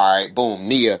 all right, boom,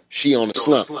 Nia, she on the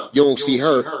slump. You don't see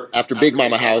her after Big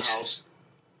Mama House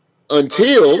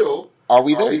until Are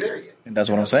We There Yet? And that's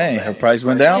what I'm saying. Her price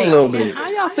went down a little bit. How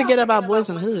y'all forget about Boys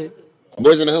in the Hood?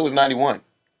 Boys in the Hood was 91.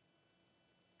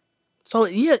 So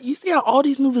yeah, you see how all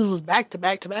these movies was back to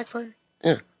back to back for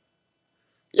her?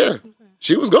 Yeah.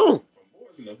 She was gone.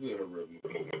 Boys in the Hood, her revenue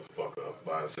went the fuck up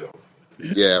by itself.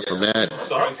 Yeah, from that.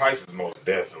 So her price is most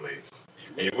definitely.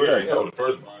 And we already know the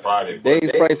first Friday.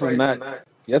 Day's price is not.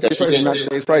 Yesterday's she price is did. not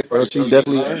today's price, bro. She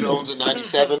definitely earned it. Jones in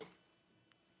 97.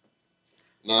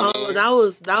 No, Oh,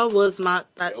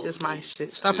 that is my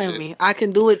shit. Stop playing with me. I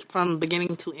can do it from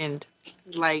beginning to end.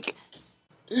 Like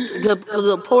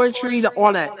the poetry,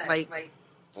 all that. Like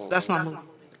that's my movie.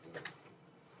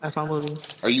 That's my movie.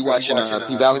 Are you watching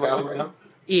P Valley right now?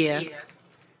 Yeah.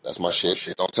 That's my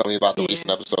shit. Don't tell me about the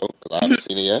recent episode because I haven't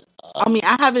seen it yet. I mean,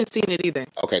 I haven't seen it either.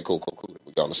 Okay, cool.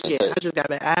 We got on the same Yeah, page. I just got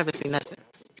back. I haven't seen nothing.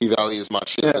 P Valley is my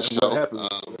shit for sure.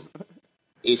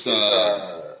 It's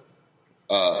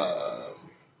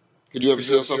could you ever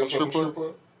see yourself in a strip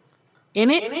club? In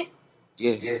it?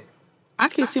 Yeah. I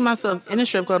can see myself in a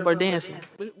strip club or dancing.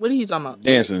 What are you talking about?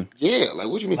 Dancing. Yeah, like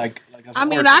what you mean? Like I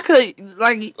mean, I could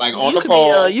like on you the could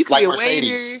pole, you could like be a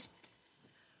Mercedes.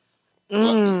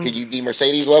 waiter. Could you be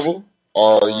Mercedes level,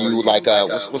 or are you like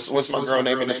what's my girl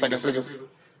name in the second season?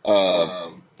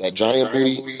 That giant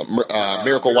booty,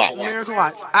 Miracle Watts. Miracle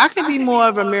Watts. I can be more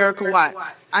of a Miracle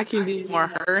Watts. I can be more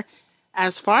her.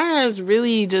 As far as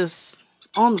really just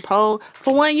on the pole,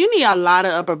 for one, you need a lot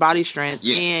of upper body strength,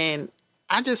 and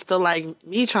I just feel like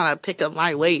me trying to pick up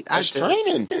my weight. That's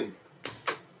training.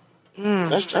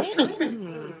 That's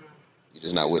training. You're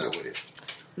just not with it.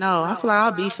 No, I feel like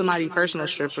I'll be somebody personal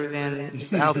stripper than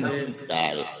just out there.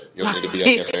 Got it. You don't need to be up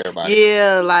there for everybody.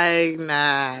 Yeah, like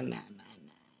nah.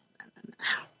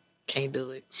 Can't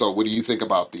do it. So, what do you think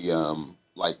about the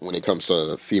like when it comes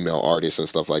to female artists and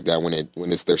stuff like that? When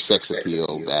it's their sex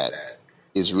appeal that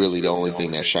is really the only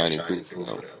thing that's shining through for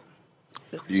them?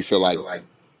 Do you feel like?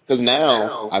 Because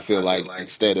now I feel like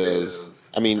instead of,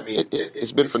 I mean,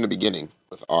 it's been from the beginning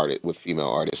with female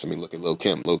artists. I mean, look at Lil'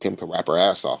 Kim. Lil' Kim can rap her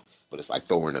ass off, but it's like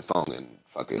throw her in a thong and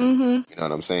fucking, you know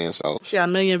what I'm saying? So She got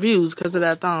 1 million views because of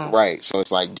that thong. right. So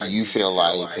it's like, do you feel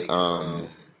like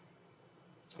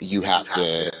you have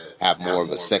to have more of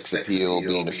a sex appeal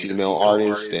being a female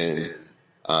artist than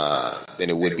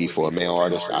it would be for a male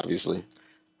artist, obviously?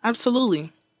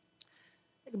 Absolutely.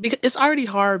 Because it's already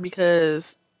hard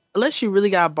because unless you really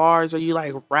got bars or you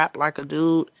like rap like a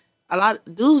dude, a lot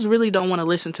of dudes really don't want to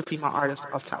listen to female artists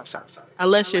off top.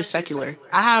 Unless you're secular.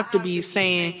 I have to be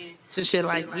saying some shit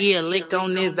like, yeah, lick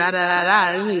on this, da da da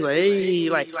da. And he's like, hey,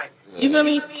 like, you feel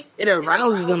me? It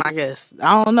arouses them, I guess.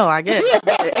 I don't know, I guess.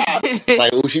 It's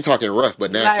like, ooh, she talking rough,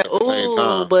 but nasty Like, at the same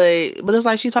time. but it's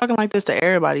like she's talking like this to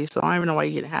everybody, so I don't even know why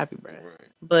you're getting happy, bro.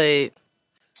 But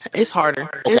it's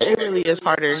harder. It really is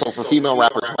harder. So for female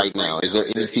rappers right now, is there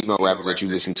any female rappers that you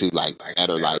listen to like that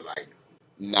are like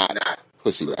not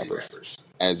pussy rappers?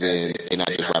 As in, they're not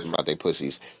just rapping about their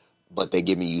pussies, but they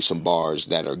giving you some bars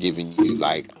that are giving you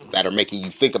like that are making you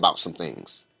think about some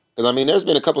things. Because I mean, there's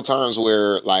been a couple times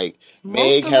where like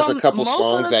Meg has a couple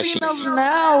songs that she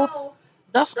now.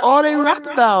 That's all they rap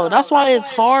about. That's why it's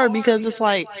hard because it's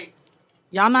like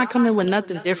y'all not coming with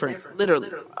nothing different.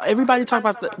 Literally, everybody talk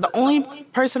about the only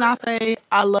person I say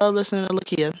I love listening to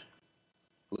Lakia.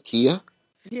 Lakia?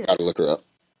 Yeah. Gotta look her up.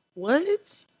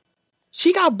 What?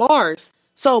 She got bars.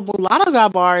 So Mulatto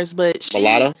got bars, but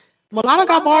Mulatto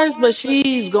got bars, but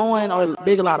she's going or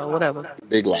Big Lotto, whatever.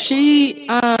 Big Lotto. She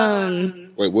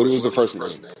Wait, what was the first name?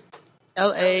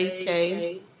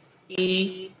 LAKEYAH.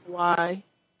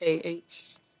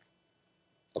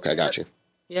 Okay, I got you.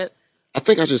 Yep. I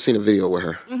think I just seen a video with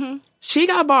her. She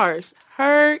got bars.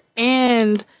 Her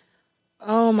and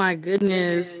oh my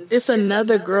goodness, it's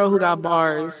another girl who got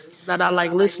bars that I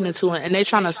like listening to, and they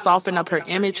trying to soften up her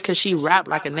image because she rap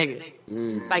like a nigga.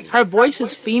 Like her voice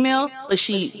is female, but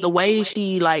the way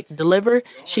she like deliver,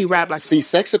 she rap like. See,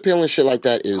 sex appeal and shit like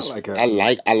that is I like her.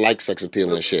 I like sex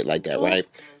appeal and shit like that, right?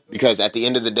 Because at the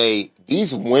end of the day,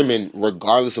 these women,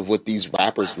 regardless of what these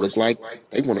rappers look like,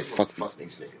 they want to fuck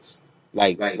these niggas.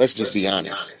 Like, let's just be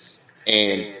honest.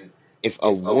 And if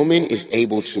a woman is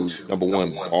able to, number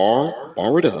one,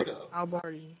 bar it up, I'll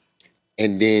bar you.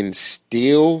 and then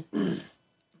still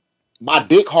my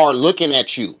dick hard looking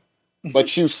at you,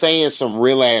 but you saying some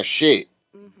real ass shit.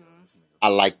 I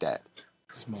like that.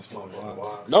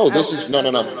 No, this is no.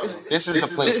 This is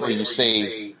the place where you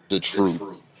say the truth.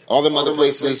 All them other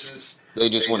places, they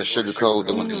just want to sugarcoat.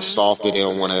 They want to be softer. They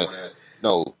don't want to.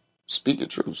 No, speak the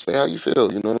truth. Say how you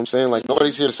feel. You know what I'm saying? Like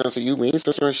nobody's here to censor you. We ain't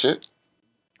censoring shit.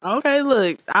 Okay,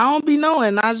 look, I don't be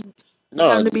knowing. I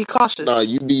have to be cautious. No,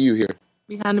 you be you here.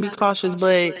 We have to be cautious,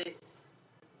 but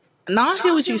No, I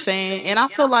hear what you're saying, and I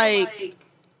feel like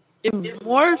if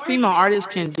more female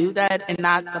artists can do that and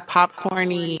not the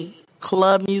popcorny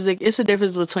club music, it's a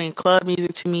difference between club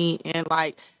music to me and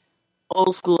like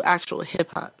old school actual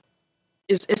hip hop.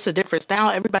 It's a difference. Now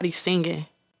everybody's singing,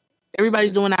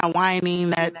 everybody's doing that whining,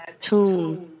 that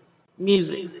tune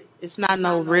music. It's not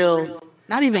no real,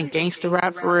 not even gangster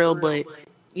rap for real, but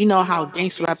you know how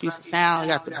gangster rap used to sound.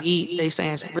 You got the beat, they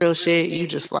saying some real shit. You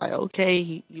just like,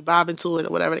 okay, you bobbing to it or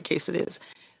whatever the case it is.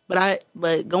 But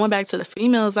going back to the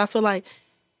females, I feel like,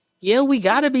 yeah, we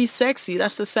gotta be sexy.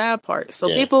 That's the sad part. So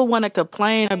people want to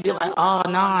complain and be like, oh,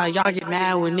 nah, y'all get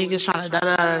mad when niggas trying to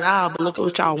da-da-da-da, but look at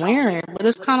what y'all wearing. But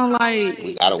it's kind of like...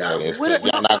 We gotta wear this because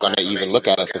y'all not gonna even look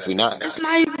at us if we not. It's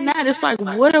not even that. It's like,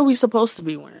 what are we supposed to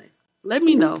be wearing? Let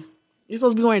me know. You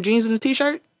supposed to be wearing jeans and a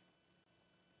t-shirt?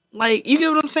 Like, you get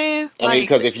what I'm saying? I mean,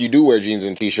 because if you do wear jeans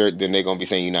and t-shirt, then they're gonna be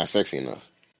saying you're not sexy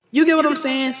enough. You get what I'm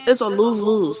saying? It's a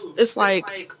lose-lose. It's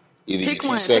like... Either you're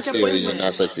too sexy or you're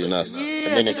not sexy enough. Yeah,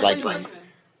 and then it's like,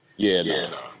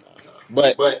 no.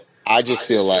 But I just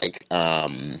feel like,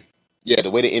 the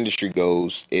way the industry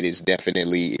goes, it is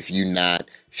definitely, if you're not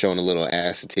showing a little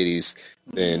ass and titties,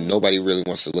 then nobody really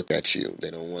wants to look at you.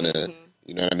 They don't want to,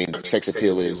 you know what I mean? Sex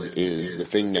appeal is the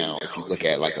thing now. If you look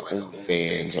at like an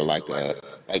OnlyFans or like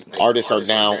artists are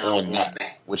now on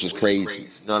that, which is crazy.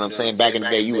 You know what I'm saying? Back in the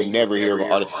day, you would never hear of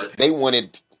an artist. They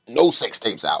wanted... no sex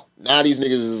tapes out. Now these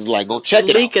niggas is like, go check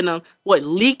it leaking out.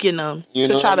 Leaking them you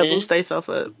to try to boost themselves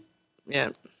up.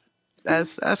 Yeah.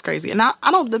 That's crazy. And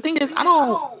the thing is, I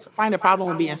don't find a problem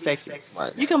with being sexy.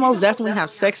 Right. You can most definitely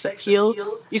have sex appeal.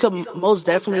 You can most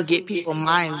definitely get people's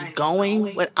minds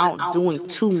going without doing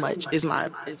too much, is my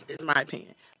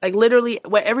opinion. Like literally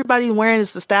what everybody wearing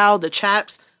is the style, the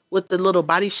chaps with the little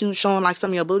bodysuit showing like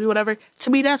some of your booty, whatever. To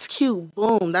me, that's cute.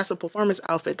 Boom. That's a performance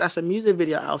outfit. That's a music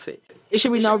video outfit. It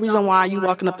should be no reason why you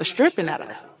walking up the strip in that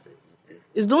outfit.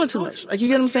 It's doing too much. Like, you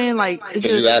get what I'm saying? Like,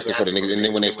 because you asking for the niggas, and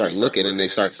then when they start looking and they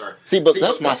start... See, but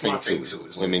that's my thing, too.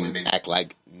 Women act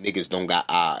like niggas don't got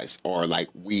eyes, or like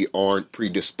we aren't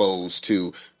predisposed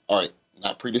to... Or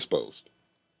not predisposed.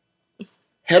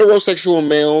 Heterosexual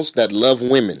males that love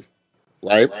women,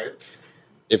 right?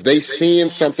 If they seeing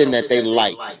something that they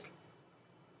like,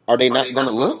 are they not going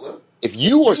to look? If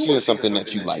you are seeing something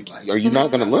that you like, are you not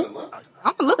going to look?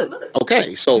 I'm gonna look.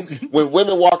 Okay, so when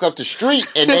women walk up the street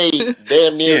and they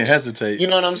damn near hesitate, you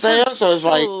know what I'm saying? So it's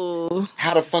like,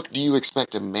 how the fuck do you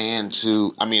expect a man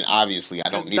to? I mean, obviously, I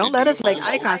don't need. Don't let us make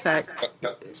eye contact.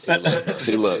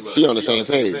 See, look, she on the same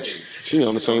page. She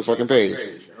on the same fucking page.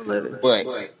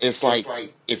 But it's like,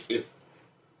 if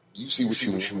you see what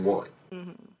you want,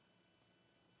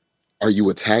 are you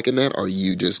attacking that? Or are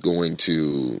you just going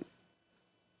to?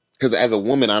 Because as a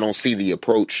woman, I don't see the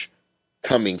approach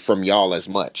coming from y'all as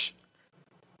much.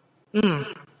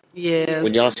 Yeah.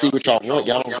 When y'all see what y'all want,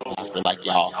 y'all don't go after like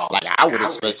y'all. Like I would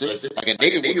expect it. Like a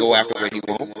nigga would go after what he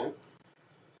want.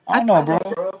 I don't know,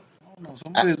 bro.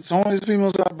 Some of these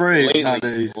females got brave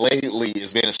nowadays. Lately,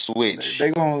 it's been a switch.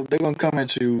 They gonna come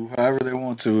at you however they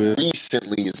want to.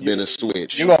 Recently, it's been a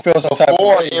switch. You gonna feel some type of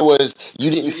way. It was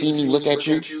you didn't see me look at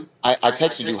you. I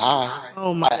texted you hi.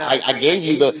 Oh my God. I gave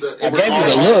you the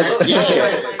look.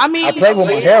 Yeah. I mean, I played with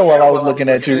my hair while I was looking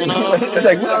at you. It's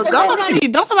like don't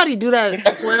nobody do that.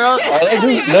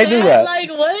 They do that. Like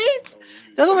what?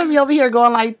 They're gonna be over here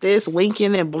going like this,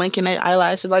 winking and blinking their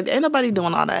eyelashes. Like ain't nobody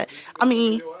doing all that. I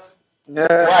mean.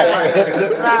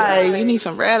 Right, you need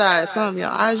some red eyes, something. Your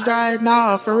eyes dry?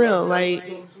 No, for real. Like,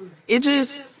 it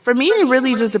just, for me, it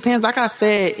really just depends. Like I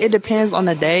said, it depends on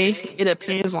the day. It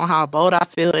depends on how bold I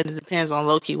feel, and it depends on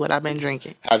low-key what I've been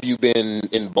drinking. Have you been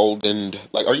emboldened?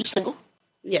 Like, are you single?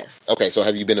 Yes. Okay, so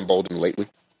have you been emboldened lately?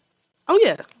 Oh,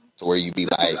 yeah. To where you be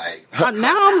like...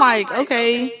 Now I'm like,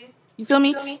 okay... You feel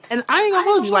me? And I ain't gonna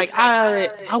hold you. Like I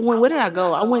went. Where did I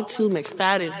go? I went to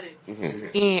McFadden's,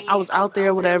 and I was out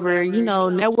there, whatever. You know,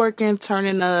 networking,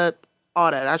 turning up, all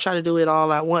that. I try to do it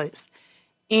all at once.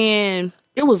 And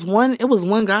it was one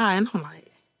guy, and I'm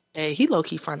like, hey, he low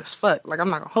key fine as fuck. Like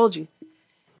I'm not gonna hold you.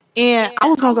 And I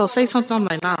was gonna go say something. I'm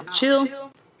like, nah, chill,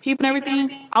 peeping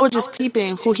everything. I was just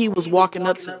peeping who he was walking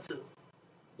up to.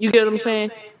 You get what I'm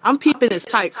saying? I'm peeping his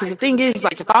type. Because the thing is,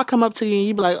 like, if I come up to you and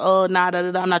you be like, oh, nah,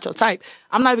 I'm not your type.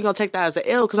 I'm not even going to take that as an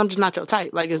L because I'm just not your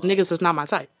type. Like, as niggas, it's not my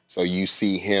type. So you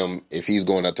see him, if he's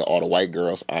going up to all the white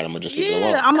girls, all right, I'm going to just leave it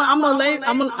alone. Yeah,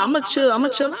 I'm a chill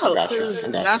out. Because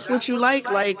that's what you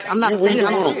like. Like, I'm not offended.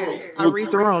 I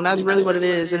read the room. That's really what it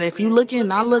is. And if you looking,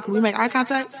 not looking, we make eye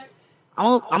contact,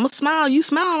 I'm going to smile. You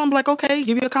smile. I'm like, okay,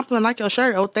 give you a compliment like your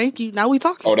shirt. Oh, thank you. Now we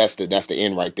talking. Oh, that's the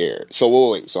end right there.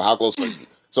 So wait. So how close are you?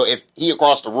 So if he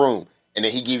across the room and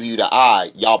then he give you the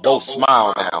eye, y'all both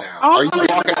smile now. Are you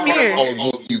walking around?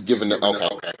 Oh, you giving the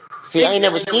okay. See, I ain't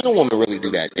never seen a woman really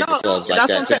do that in the clubs like that.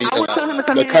 That's what I'm saying. I would tell him to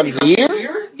come here.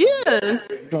 Yeah.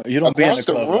 You don't be in a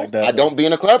club like that. I don't be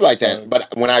in a club like that.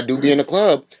 But when I do be in a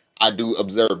club, I do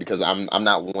observe because I'm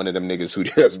not one of them niggas who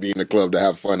just be in the club to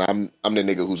have fun. I'm the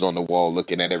nigga who's on the wall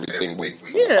looking at everything, waiting for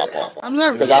something to pop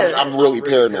off. Because I'm really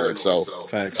paranoid. So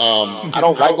I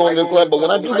don't like going to the club, but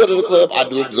when I do go to the club, I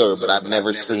do observe. But I've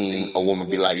never seen a woman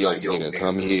be like, "Yo, nigga,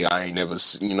 come here." I ain't never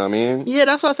seen. You know what I mean? Yeah,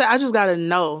 that's what I said. I just gotta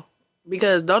know.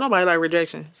 Because don't nobody like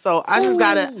rejection. So I just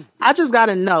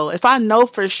gotta know. If I know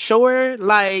for sure,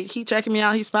 like he checking me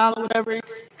out, he smiling, whatever,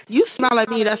 you smile at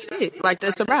me, that's it. Like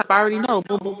that's a wrap. I already know.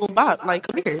 Boom, boom, boom, bop. Like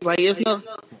come here. Like it's no.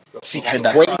 See, that's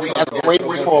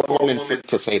crazy for a woman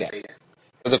to say that.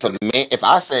 Because if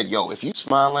I said, "Yo, if you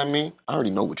smile at me, I already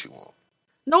know what you want."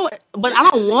 No, but I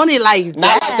don't want it like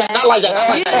that. Not like that.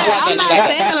 I'm not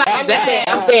saying like that.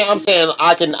 I'm saying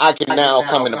I can now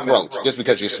come and approach just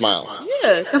because you're smiling.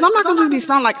 Yeah, because I'm not gonna just be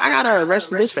smiling like I got a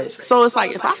resting bitch face. So it's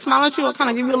like if I smile at you, I kind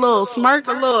of give you a little smirk,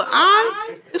 a little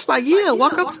eye. It's like, yeah,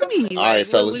 walk up to me. All right,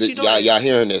 fellas, y'all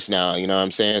hearing this now? You know what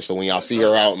I'm saying? So when y'all see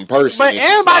her out in person, but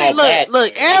everybody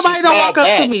look, everybody don't walk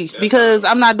up to me because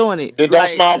I'm not doing it. Then don't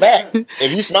smile back.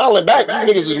 If you smiling back, these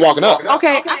niggas is walking up.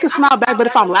 Okay, I can smile back, but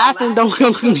if I'm laughing, don't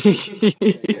come to me.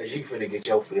 You finna get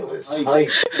your feelings.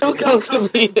 Don't come to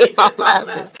me if I'm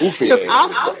laughing.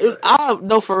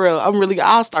 No, for real.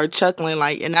 I'll start chuckling,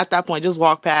 like, and at that point, just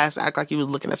walk past, act like you was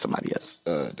looking at somebody else.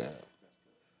 Damn.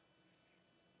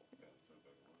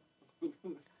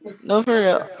 No, for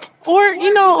real. Or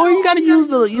you gotta use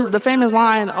the famous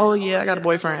line, "Oh yeah, I got a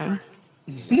boyfriend."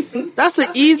 That's the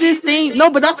easiest thing. No,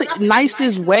 but that's the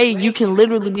nicest way you can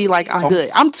literally be like, "I'm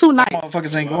good. I'm too nice."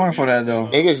 Motherfuckers ain't going for that though.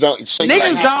 Niggas don't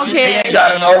care. He ain't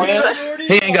gotta know.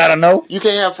 He ain't gotta know. You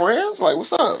can't have friends. Like,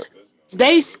 what's up?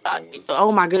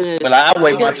 Oh my goodness. But I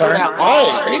wait my turn.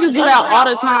 Niggas do that all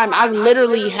the time.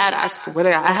 I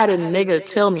swear I had a nigga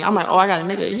tell me, I'm like, "Oh, I got a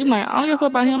nigga." He's like, "I don't give a fuck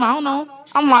about him. I don't know."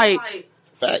 I'm like,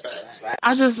 facts.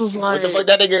 I just was like, what the fuck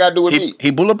that nigga got to do with me? He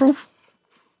bulletproof?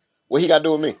 What he got to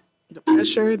do with me? The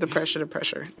pressure.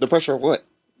 The pressure of what?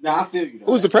 Nah, I feel you.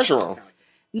 Who's the pressure on?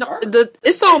 No,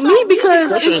 it's on me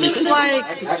because it's just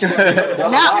like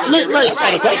now. Look,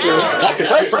 that's the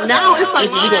pressure. Now it's like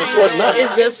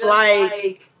it's just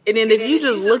like, and then if you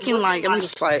just looking like, I'm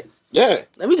just like, yeah,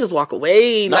 let me just walk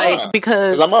away,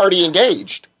 because I'm already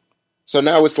engaged. So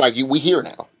now it's like we here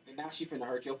now. And now she finna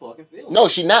hurt your fucking feelings. No,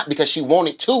 she not because she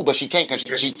wanted to, but she can't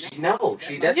because she. No,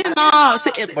 she does.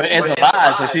 But it's a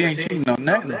lie, so she ain't cheating on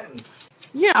nothing.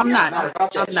 Yeah, I'm not.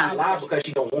 I'm not because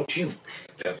she don't want you.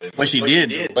 But she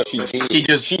did. But she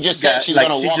just said she's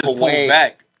gonna walk away.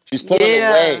 Back. She's pulling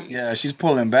away. Yeah, she's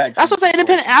pulling back. That's what I'm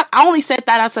saying. I only said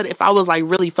that. I said if I was like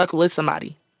really fucking with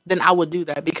somebody, then I would do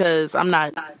that because I'm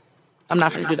not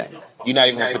gonna do that. You're not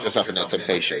even gonna put yourself in that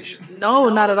temptation. No,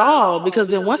 not at all. Because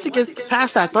then once it gets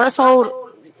past that threshold,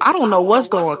 I don't know what's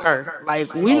gonna occur.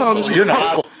 Like we don't. She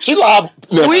lied.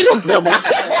 We don't.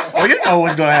 Oh, you know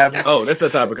what's gonna happen. Oh, that's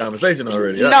that type of conversation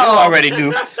already. No, you already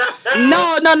knew.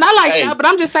 No, not like that. But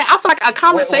I'm just saying. I feel like a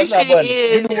conversation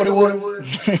is. You know what it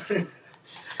was?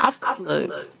 I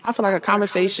feel like a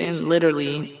conversation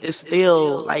literally is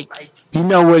still like. You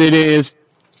know what it is.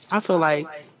 I feel like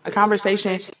a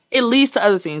conversation, it leads to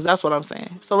other things. That's what I'm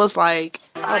saying. So it's like.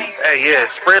 Hey, yeah,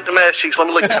 spread the ass cheeks. Let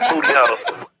me look at the booty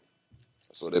house.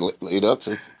 That's what it laid up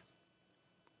to.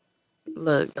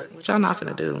 Look, what y'all not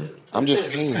finna do. I'm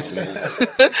just saying, man.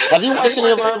 Have you watched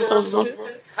any of our episodes?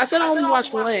 I said I only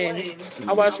watched one.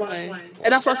 I watched one.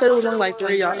 And that's why I said it was only like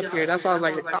 3 y'all up here. That's why I was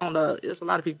like, I don't know. It's a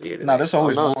lot of people here. No, that's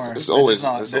always more. It's always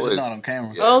not on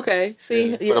camera. Yeah. Okay,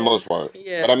 see? For the most part.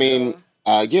 Yeah. But I mean,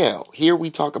 here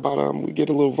we talk about, we get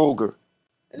a little vulgar.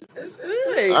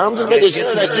 I'm just making sure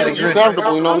that you're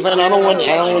comfortable. You know what I'm saying? I don't want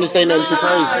to say nothing too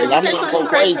crazy. I'm gonna go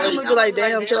crazy. I'm gonna be like,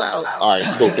 damn, chill out. All right,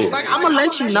 cool. Like I'm gonna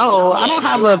let you know. I don't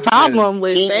have a problem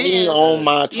with keep saying me on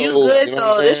my toes. You good you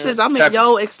know though? I'm in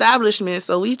your establishment,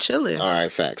 so we chilling. All right,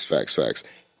 facts.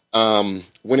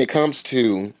 When it comes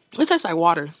to, it tastes like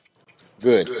water.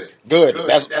 Good.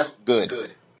 That's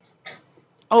good.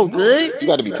 Oh, good. You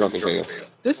got to be drunk as hell.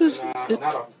 This is. I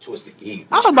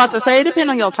was about to say, it depends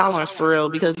on your tolerance for real,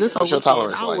 because this whole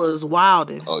weekend I was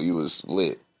wilding. Oh, you was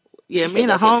lit. Yeah, me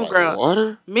and the homegirl.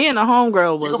 Water? Me and the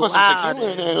homegirl was wild.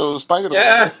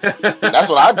 Yeah, that's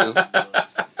what I do.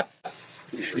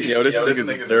 Yo, this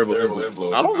nigga's terrible.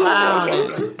 I don't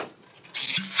know.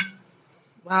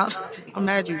 Wow, I'm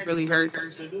mad you really hurt.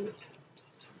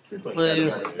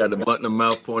 But got the blunt in the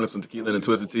mouth, pouring up some tequila and a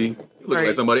twisted tea. You look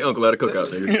like somebody uncle at a cookout,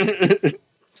 nigga.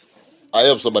 I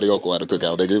am somebody uncle at a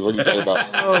cookout, nigga. What you talking about?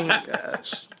 Oh my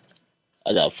gosh.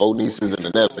 I got 4 nieces and a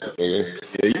nephew, nigga.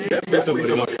 Yeah, you definitely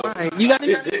somebody else. All right. You got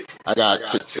it? I got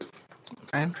 2. Okay.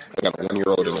 I got a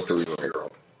 1-year-old and a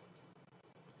 3-year-old.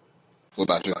 What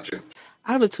about you?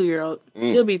 I have a 2-year-old.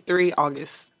 He'll be 3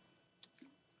 August.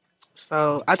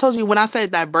 So I told you when I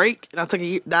said that break, and I took a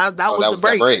year, that was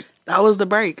the break. That was the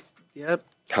break. Yep.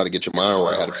 How to get your mind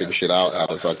right, how to figure shit out, how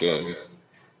to fucking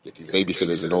get these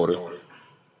babysitters in order.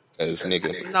 As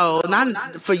nigga. No,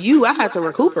 not for you. I had to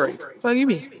recuperate. What do you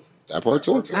mean? That part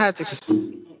too. I had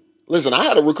to. Listen, I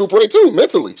had to recuperate too,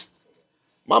 mentally.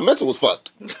 My mental was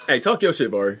fucked. Hey, talk your shit,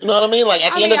 Barry. You know what I mean? Like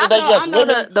at the end of the day, yes,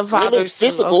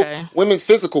 the women's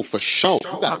physical for sure.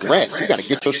 You gotta rest. You gotta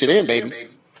get your shit in, baby.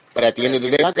 But at the end of the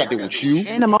day, I gotta deal with you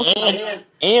and emotional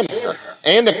and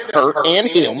her and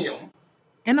him.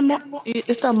 And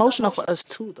it's the emotional for us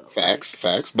too, though.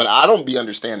 Facts. But I don't be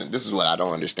understanding. This is what I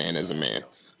don't understand as a man.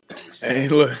 Hey,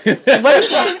 look. I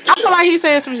feel like he's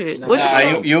saying some shit.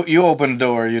 You open the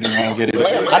door. You didn't want to get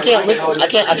it. I can't listen. I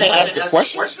can't ask a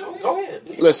question.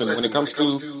 Listen, when it comes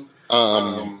to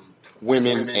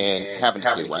women and having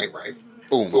a kid, right?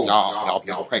 Boom, y'all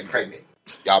be pregnant.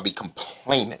 Y'all be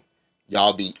complaining.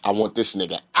 Y'all be, I want this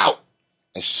nigga out.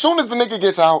 As soon as the nigga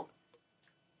gets out,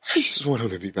 I just want him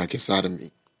to be back inside of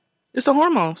me. It's the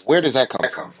hormones. Where does that come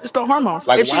from? It's the hormones.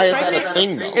 Like, why is that a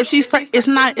thing, though? If she's pregnant, it's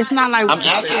not like... I'm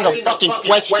asking a fucking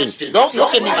question. Don't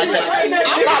look at me like that.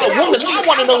 I'm not a woman. I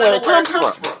want to know where it comes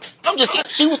from. I'm just...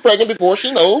 She was pregnant before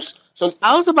she knows. So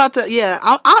I was about to... Yeah,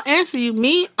 I'll answer you.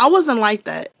 Me, I wasn't like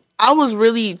that. I was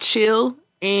really chill,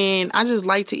 and I just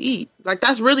like to eat. Like,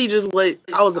 that's really just what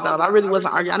I was about. I really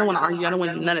wasn't arguing. I don't want to argue. I don't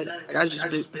want to do none of that. Like, I was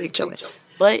just big chilling.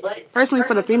 But personally,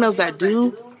 for the females that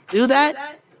do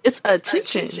that... It's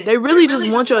attention. They really just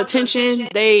want your attention.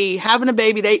 They having a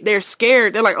baby. They're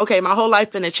scared. They're like, okay, my whole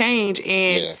life finna change.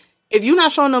 And if you're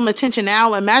not showing them attention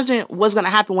now, imagine what's gonna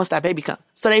happen once that baby comes.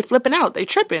 So they flipping out. They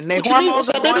tripping. They hormones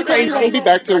are going crazy. You're gonna be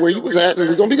back to where you was at, and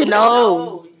we're gonna be good.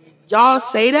 No, y'all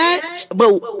say that,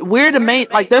 but we're the main.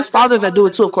 Like, there's fathers that do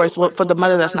it too, of course, for the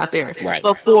mother that's not there. Right.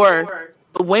 But for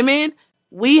the women,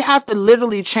 we have to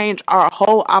literally change our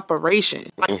whole operation.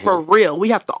 Like, for real. We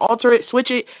have to alter it, switch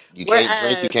it. You can't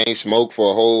drink, you can't smoke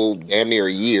for a whole damn near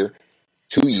a year,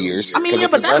 2 years. I mean, yeah,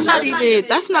 but that's not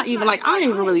even like, I don't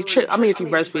even really trip. I mean, if you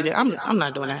breastfeed it, I'm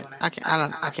not doing that. I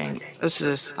can't. It's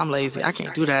just, I'm lazy. I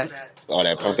can't do that. All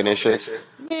that pumping and shit?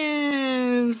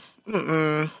 Man,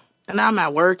 And I'm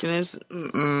at work and it's,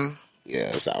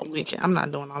 Yeah, it's out. I'm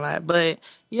not doing all that. But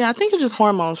yeah, I think it's just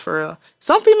hormones for real.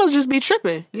 Some females just be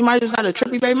tripping. You might just have a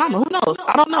trippy baby mama. Who knows?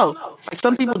 I don't know. Like,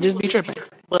 some people just be tripping.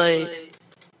 But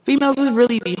females just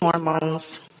really be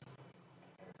hormones.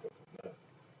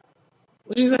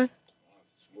 What do you say?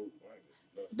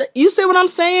 You see what I'm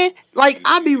saying? Like,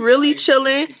 I be really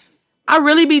chilling. I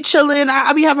really be chilling.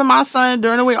 I be having my son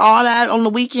during the week, all that on the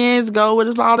weekends, go with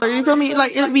his father. You feel me?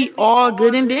 Like, it be all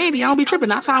good and dandy. I don't be tripping.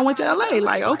 That's how I went to LA.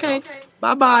 Like, okay,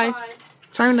 bye-bye.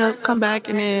 Turn up, come back,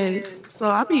 and then, so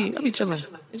I be chilling.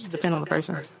 It just depends on the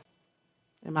person,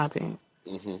 in my opinion.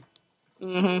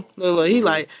 Look, he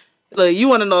like, look, you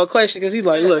want to know a question? Because he's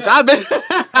like, look, I've been,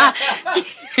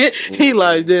 he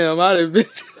like, damn, I done been.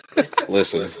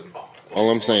 Listen, all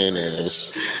I'm saying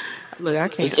is, look, I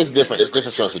can't. It's different. It's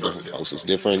different strokes for different folks. It's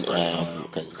different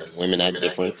because women act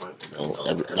different.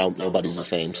 Nobody's the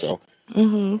same. So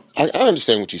I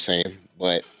understand what you're saying,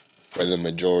 but for the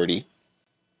majority,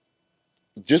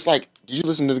 just like, did you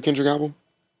listen to the Kendrick album?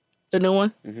 The new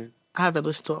one? I haven't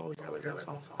listened to it.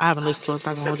 I haven't listened to it.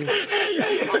 I'm not gonna hold you.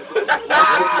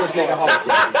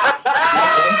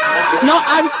 No,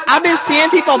 I've been seeing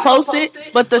people post it,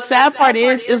 but the sad part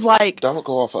is like, don't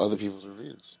go off of other people's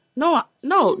reviews. No.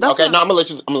 That's okay, I'm gonna let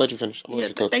you finish. I'm gonna let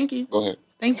you cook. Thank you. Go ahead.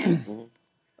 Thank you.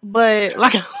 But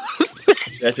like,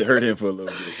 that should hurt him for a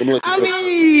little bit. I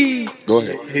mean, go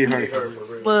ahead. He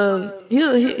hurt. But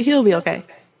he'll be okay.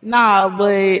 Nah,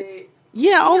 but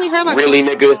yeah, I only heard like really,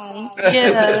 nigga.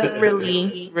 Yeah,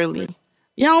 really.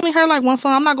 Yeah, I only heard like one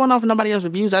song. I'm not going off of nobody else's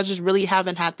reviews. I just really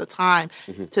haven't had the time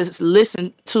to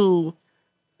listen to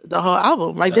the whole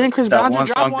album. Like, didn't Chris Brown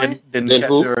just drop one? Didn't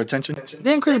catch your attention?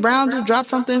 Didn't Chris Brown just drop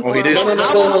something? Oh, he did.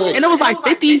 No. And it was like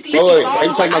 50 wait. Are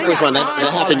you talking about Chris Brown? That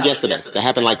happened yesterday. That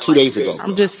happened like 2 days ago.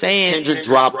 I'm just saying. Kendrick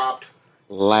dropped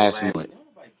last month.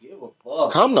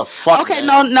 Come the fuck. Okay,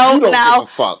 man. no. You don't give a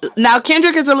fuck. Now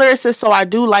Kendrick is a lyricist, so I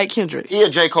do like Kendrick. He a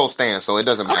J. Cole stan, so it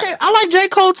doesn't matter. Okay, I like J.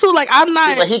 Cole too. Like, I'm not.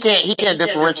 See, but he can't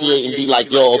differentiate and be like,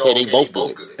 yo, okay, they both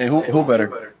good. Hey, who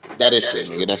better? That is true,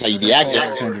 nigga. That's how you be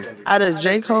acting. Out of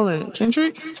J. Cole and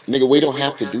Kendrick? Nigga, we don't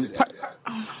have to do that.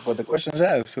 But the question is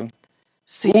asked.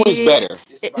 See, Who is better?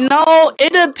 No,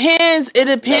 it depends. It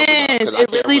depends. 'cause I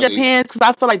It can't really really- depends because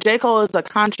I feel like J. Cole is a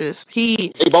conscious.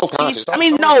 They both conscious. I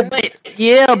mean, no, but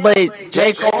yeah, but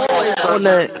J. Cole is on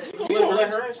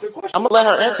the. I'm gonna let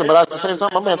her answer, but at the same time,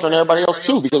 I'm answering everybody else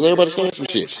too because everybody's saying some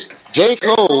shit. J.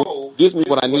 Cole gives me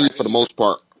what I need for the most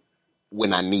part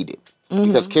when I need it.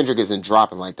 Because Kendrick isn't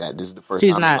dropping like that. This is the first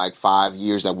He's time not. in like 5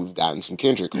 years that we've gotten some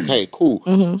Kendrick. Okay, cool.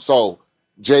 So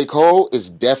J. Cole is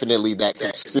definitely that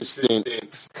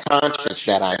consistent conscious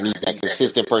that I need. That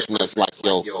consistent person that's like,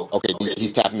 yo, okay,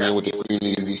 he's tapping me in with the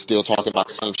community. We still talking about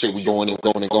the same shit. We going and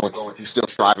going and going. He's still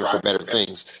striving for better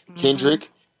things. Kendrick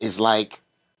is like,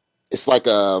 it's like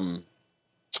an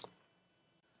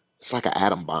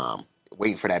atom bomb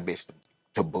waiting for that bitch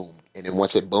to boom. And then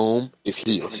once it boom, it's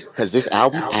here. Because this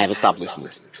album, I haven't stopped listening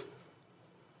to.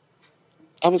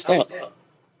 I haven't stopped.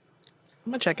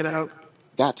 I'm gonna check it out.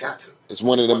 Got to. It's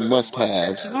one of the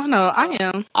must-haves. Oh no, I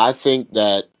am. I think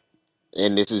that,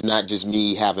 and this is not just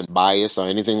me having bias or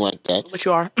anything like that. But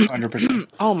you are. 100%.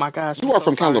 Oh my gosh. You are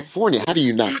from California. How do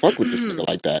you not fuck with this nigga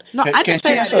like that? No, I didn't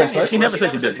say that. She never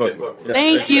said she did.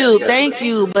 Thank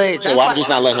you. But So I'm just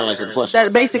not letting her answer the question.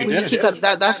 that basically you keep up.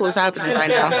 That's what's happening right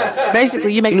now.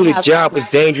 Basically, you make You me knew the have. job was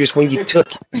dangerous when you took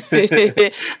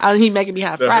it. He making me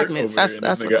have fragments. That's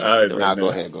what. Nah, go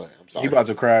ahead. I'm He sorry. about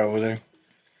to cry over there.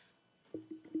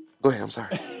 Go ahead. I'm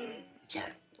sorry.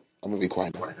 I'm gonna be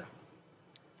quiet now.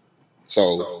 So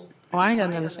Oh, I ain't got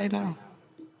nothing to say now.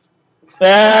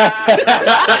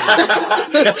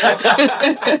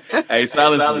 Hey,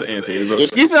 silence is the answer.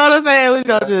 It's You feel what I'm saying? We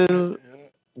go to.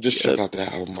 just check out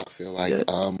that album. I feel like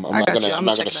I'm I not got gonna. you. I'm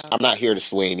I'ma not check gonna. it out. I'm not here to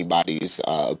sway anybody's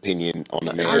opinion on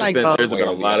the man. I like both. There's been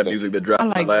a lot of music that dropped I in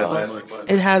the like last both. 6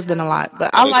 months. It has been a lot, but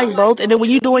I like both. And then when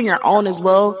you're doing your own as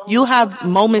well, you have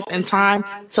moments in time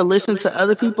to listen to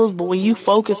other people's. But when you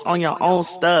focus on your own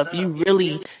stuff, you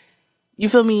really, you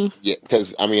feel me? Yeah,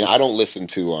 because I mean, I don't listen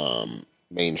to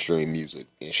mainstream music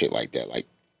and shit like that. Like,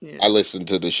 I listen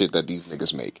to the shit that these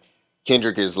niggas make.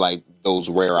 Kendrick is like those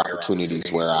rare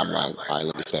opportunities where I'm like, all right,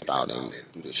 let me step out and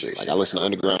do this shit. Like, I listen to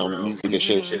underground music and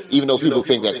shit. Even though people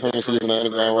think that Currency is an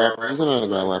underground rapper, he's an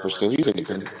underground rapper still. He's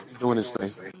independent. He's doing his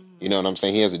thing. You know what I'm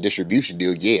saying? He has a distribution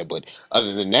deal, yeah, but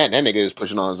other than that, that nigga is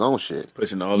pushing on his own shit.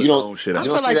 Pushing all You his don't- own shit I out.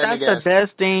 You feel don't like see that that's nigga the ass-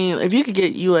 best thing. If you could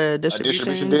get you a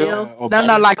distribution deal. Or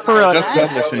No, like for real. Just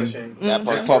That's- publishing. That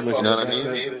part, Publishing. you know what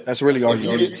I mean? That's really all If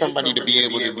you you need. get somebody to be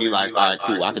able to be like, all right,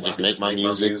 cool, I can just make my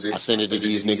music. I send it to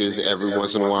these niggas every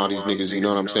once in a while. These niggas, you know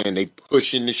what I'm saying? They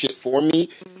pushing the shit for me.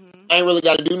 I ain't really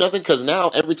got to do nothing because now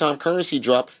every time Currency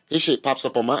drop, his shit pops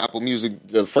up on my Apple Music.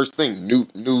 The first thing,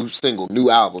 new single, new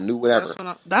album, new whatever.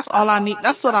 That's all I need.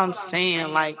 That's what I'm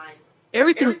saying. Like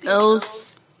everything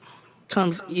else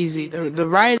comes easy. The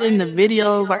writing, the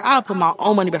videos, like I'll put my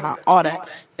own money behind all that.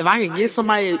 If I could get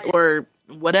somebody or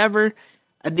whatever,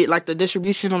 I did like the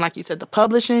distribution and like you said, the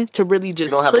publishing to really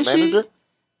just You don't have a push manager? it.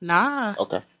 Nah.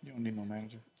 Okay. You don't need no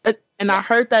manager. And I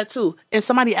heard that too. And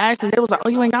somebody asked me, they was like, "Oh,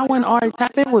 you ain't got one? All right,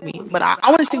 tap in with me." But I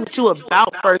want to see what you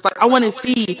about first. Like, I want to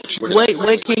see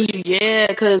what can you? Yeah,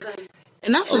 because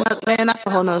and that's another man. That's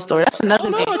a whole nother story. That's another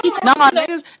thing. No,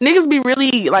 niggas be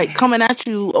really like coming at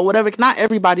you or whatever. Not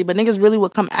everybody, but niggas really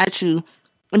would come at you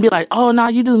and be like, "Oh, no,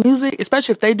 you do music,"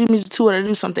 especially if they do music too or they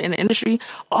do something in the industry.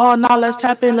 "Oh, no, let's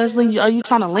tap in. Let's link. Are you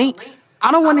trying to link?" I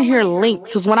don't want to hear link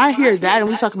because when I hear that and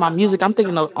we talk about music, I'm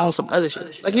thinking on some other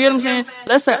shit. Like, you know what I'm saying?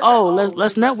 Let's say, oh,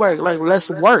 let's network. Like,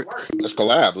 let's work. Let's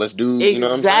collab. Let's do, you know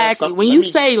what I'm saying? Exactly. Something- When let you me-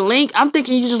 say link, I'm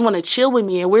thinking you just want to chill with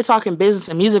me, and we're talking business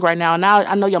and music right now. Now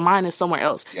I know your mind is somewhere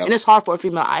else, Yep. and it's hard for a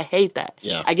female. I hate that.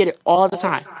 Yeah. I get it all the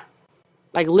time.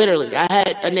 Like literally, I had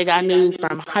a nigga I knew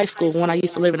from high school when I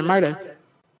used to live in Murder.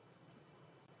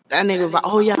 That nigga was like,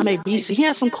 "Oh yeah, I make beats." He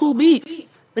had some cool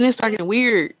beats, but then it started getting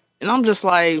weird, and I'm just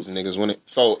like, These niggas want it.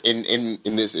 So in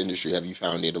this industry, have you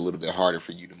found it a little bit harder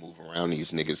for you to move around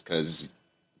these niggas because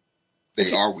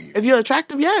they are weird? if you're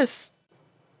attractive, yes.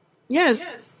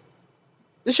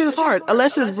 This shit is hard.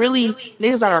 Unless it's really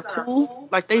niggas that are cool,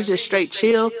 like they just straight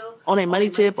chill on a money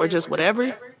tip or just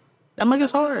whatever. That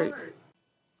nigga's hard.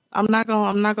 I'm not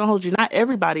gonna hold you. Not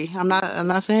everybody. I'm not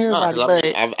saying Nah,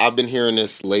 everybody, 'cause but I've been hearing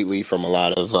this lately from a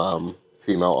lot of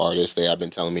female artists. They have been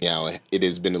telling me how it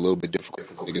has been a little bit difficult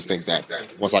because niggas think that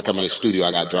once I come in the studio,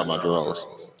 I got to drop my drawers.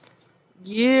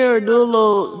 yeah, or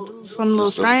do some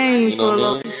little strange you know for a what I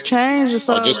little mean? piece of change or Or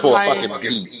something. just for like, a fucking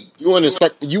beat. You want this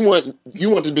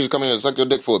bitch to come in and suck your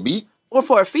dick for a beat? or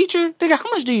for a feature, nigga, how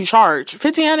much do you charge?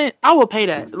 $1,500? I will pay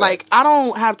that. Like, I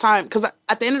don't have time because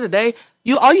at the end of the day,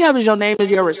 all you have is your name and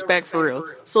your respect for real.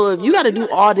 So if you got to do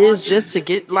all this just to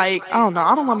get like, I don't know,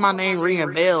 I don't want my name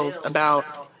ringing bells about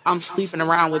I'm sleeping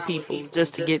around with people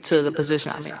just to get to the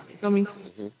position I'm in. You feel me?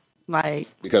 Like,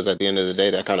 Because at the end of the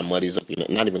day, that kind of muddies up your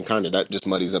not even kind of that just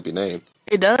muddies up your name.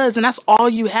 it does, and that's all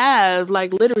you have.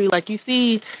 Like, literally, like you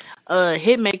see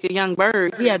Hitmaker Young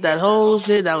Bird, he had that whole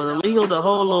shit that was illegal, the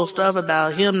whole little stuff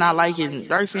about him not liking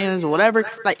dark skins or whatever.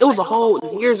 Like, it was a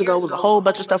whole, years ago, it was a whole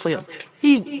bunch of stuff with him.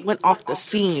 He went off the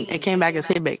scene and came back as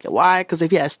Hitmaker. Why? Because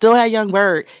if he had still had Young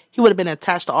Bird, he would have been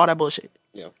attached to all that bullshit.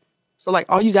 Yeah. So,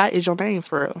 like, all you got is your name,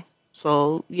 for real.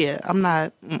 So, yeah, I'm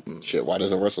not... Shit, why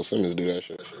doesn't Russell Simmons do that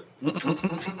shit?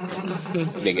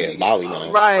 Nigga at Molly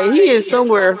now. Right, he is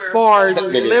somewhere far, just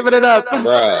living it up.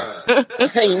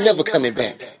 Bruh. I ain't never coming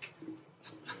back.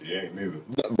 Yeah, neither.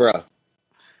 Bruh.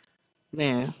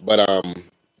 Man. But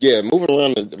yeah, moving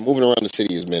around the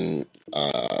city has been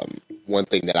one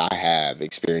thing that I have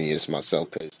experienced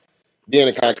myself, because being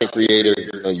a content creator,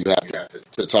 you have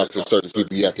to talk to certain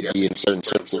people, you have to be in certain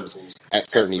circles at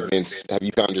certain events. Have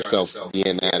you found yourself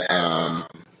being at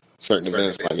certain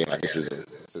events like, yeah, this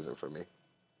isn't for me?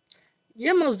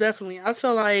 Yeah, most definitely. I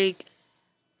feel like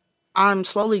I'm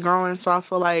slowly growing, so I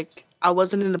feel like I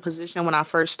wasn't in the position when I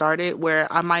first started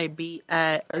where I might be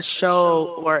at a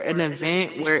show or an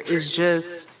event where it's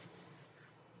just,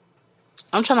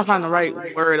 I'm trying to find the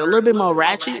right word, a little bit more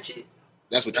ratchet.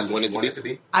 That's what you want it to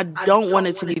be? I don't want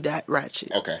it to be that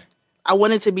ratchet. Okay. I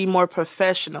want it to be more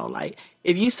professional. Like,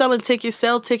 if you selling tickets,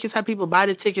 sell tickets, have people buy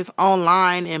the tickets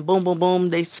online, and boom, boom, boom,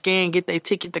 they scan, get their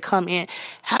ticket to come in.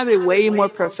 Have it way more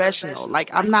professional.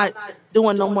 Like, I'm not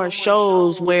doing no more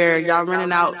shows where y'all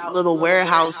renting out little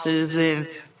warehouses and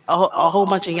a whole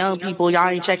bunch of young people, y'all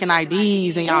ain't checking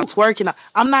IDs and y'all twerking.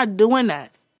 I'm not doing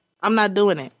that. I'm not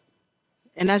doing it.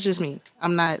 And that's just me. I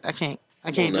can't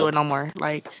do it no more.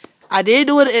 Like, I did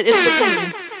do it in the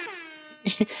beginning.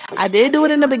 I did do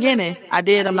it in the beginning. I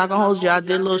did. I'm not gonna hold you. I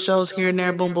did little shows here and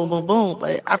there, boom, boom, boom, boom.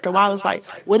 But after a while, it's like,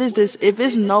 what is this? If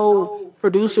it's no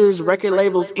producers, record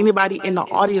labels, anybody in the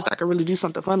audience that can really do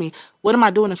something for me, what am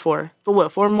I doing this for? For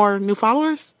what? 4 more new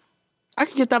followers? I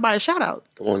can get that by a shout out.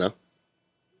 Come on now.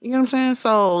 You know what I'm saying?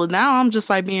 So now I'm just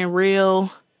like being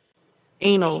real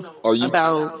anal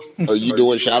about. Are you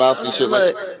doing shout outs and shit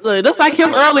like that? Look, that's like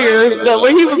him earlier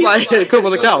when he was like, come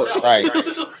on the couch. Right.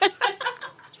 What's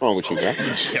wrong with you, bro?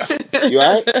 You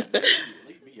alright?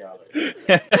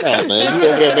 Nah, man. You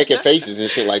over there making faces and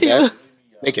shit like that.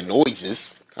 Making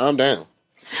noises. Calm down.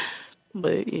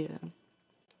 But yeah.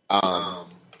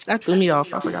 That threw me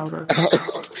off. I forgot what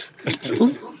Me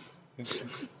too.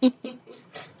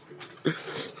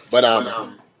 But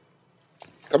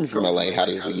coming from LA, how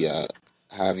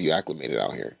have you acclimated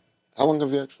out here? How long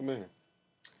have you actually been here?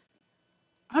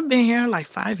 I've been here like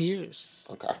 5 years.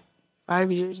 Okay.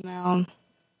 5 years now.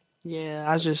 Yeah,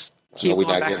 I just keep going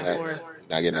back and forth.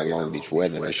 Not getting that Long Beach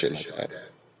weather and shit like that.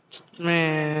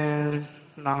 Man,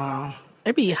 nah.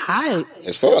 It be hot.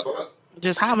 It's fuck.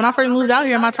 Just hot. When I first moved out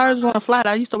here, my tires was going flat.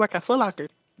 I used to work at Foot Locker.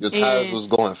 Your tires was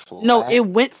going flat? No, it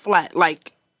went flat.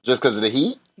 Like, just because of the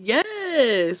heat?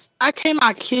 Yes. I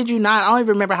kid you not, I don't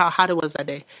even remember how hot it was that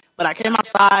day. But I came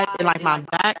outside and like my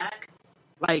back,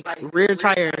 like my rear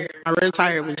tire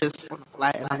was just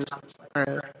flat, and I'm just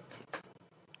like,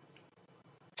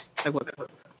 what?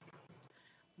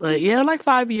 But yeah, like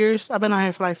 5 years. I've been out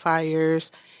here for like 5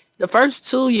 years. The first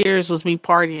 2 years was me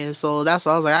partying, so that's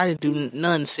why I was like, I didn't do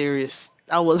nothing serious.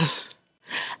 I was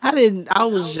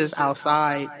just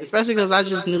outside, especially because I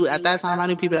just knew at that time, I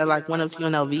knew people that like went up to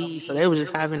UNLV, so they were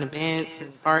just having events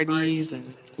and parties.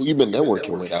 And who you been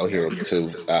networking with out here to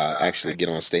actually get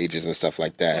on stages and stuff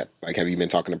like that? Like, have you been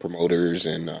talking to promoters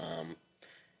and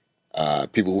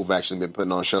people who've actually been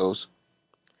putting on shows?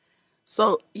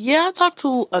 So, yeah, I talked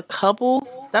to a couple.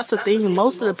 That's the thing.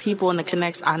 Most of the people in the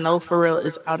connects I know for real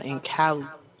is out in Cali.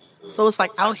 So it's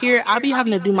like out here, I be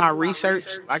having to do my research.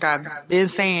 Like I've been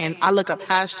saying, I look up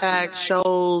hashtags,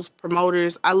 shows,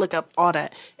 promoters. I look up all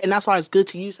that. And that's why it's good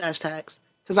to use hashtags.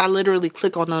 Because I literally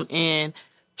click on them and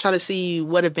try to see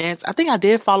what events. I think I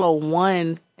did follow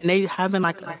one, and they having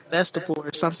like a festival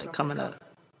or something coming up.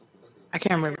 I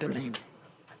can't remember the name.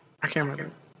 I can't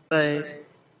remember. But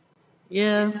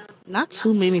yeah, not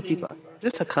too many people.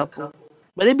 Just a couple.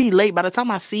 But it'd be late. By the time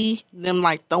I see them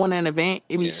like throwing an event,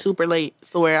 it'd be super late.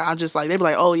 So where I'm just like, they'd be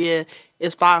like, oh yeah,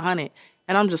 it's 500.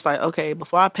 And I'm just like, okay,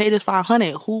 before I pay this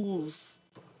 500, who's,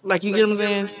 like, you get what I'm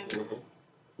saying?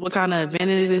 What kind of event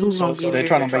is it? Who's going to be So they're there?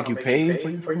 trying to make you pay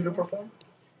for you to perform?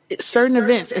 It's certain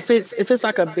events. If it's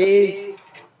like a big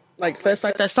like fest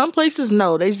like that, some places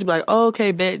no. They just be like, oh,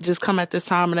 okay, bet, just come at this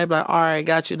time, and they be like, all right,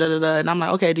 got you, da da da. And I'm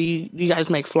like, okay, do you guys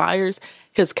make flyers?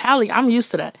 Because Cali, I'm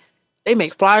used to that. They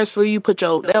make flyers for you.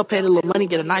 They'll pay the little money,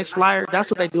 get a nice flyer. That's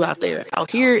what they do out there.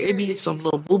 Out here, it be some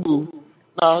little boo boo.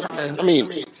 No, I mean,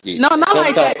 No, not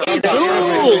like that. It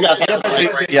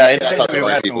do. Yeah, it depends who you're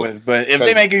messing with. But if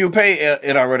they making you pay,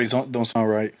 it already don't sound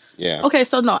right. Yeah. Okay,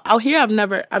 so no, out here I've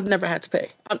never had to pay.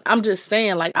 I'm just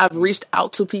saying, like, I've reached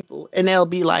out to people and they'll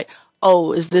be like,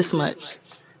 "Oh, is this much?"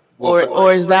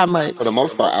 Or is that much? For the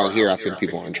most part, out here, I think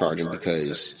people aren't charging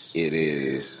because it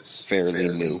is fairly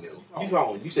new.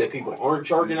 You said people aren't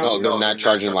charging? No, they're not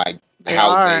charging like They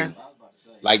how are. they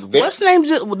like this. What's the name?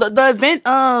 The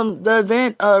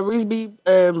event, Reesby,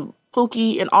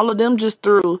 Pookie, and all of them just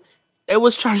threw. It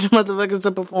was charging motherfuckers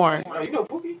to perform. You know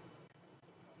Pookie?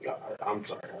 I'm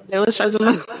sorry. They was charging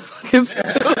motherfuckers to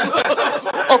perform.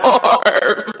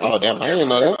 Oh damn! I didn't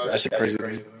know that. That's crazy.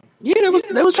 Yeah, they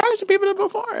was charging people to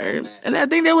perform, and I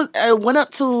think they was went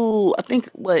up to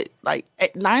like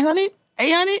 900,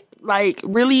 800, like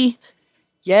really.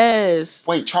 Yes.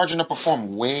 Wait, charging to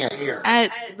perform where? At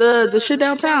the shit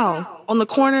downtown on the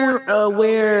corner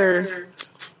where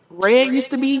Red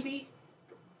used to be.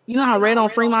 You know how Red on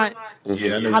Fremont?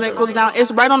 Yeah, I know How that goes down?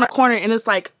 It's right on the corner, and it's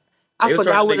like I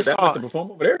forgot what it's to called.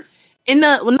 perform over there?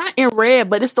 Not in Red,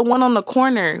 but it's the one on the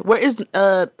corner where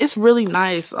it's really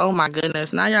nice. Oh my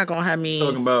goodness! Now y'all gonna have me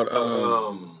Talking about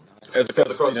as across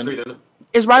the street, isn't it?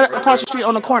 It's right across the street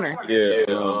on the corner.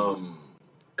 Yeah,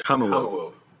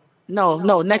 Commonwealth.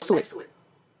 No, next to it.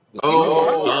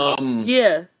 Oh,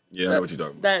 Yeah. yeah, I know what you're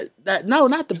talking about. That no,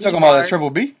 not the. You talking about the Triple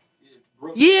B?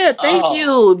 Yeah, thank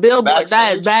you, Bill.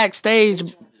 Backstage? That backstage,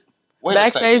 Wait a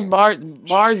backstage second.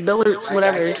 bars, billiards,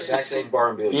 whatever. Backstage bar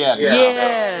and building. Yeah,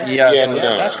 Yeah. yeah. No,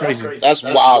 That's crazy. That's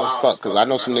wild as fuck. Because I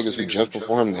know some niggas who just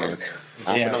performed there.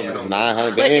 I Yeah. don't know,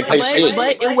 900. They didn't pay shit.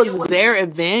 But it was their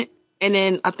event, and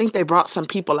then I think they brought some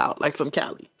people out, like from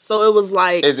Cali. So it was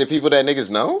like Is it people that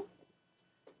niggas know?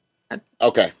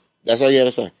 Okay, that's all you had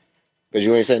to say. Because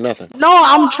you ain't say nothing. no,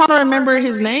 I'm trying to remember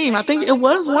his name. I think it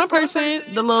was one person.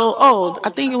 I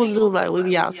think it was dude like we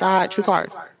be outside. True Car.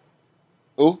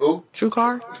 Who? True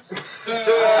Car.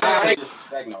 I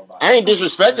ain't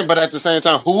disrespecting, but at the same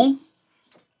time, who?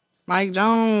 Mike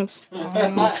Jones.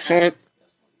 Shit.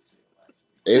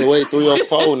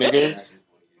 808-304, nigga.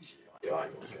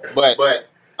 But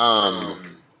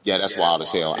yeah, that's wild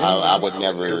as hell. I would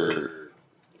never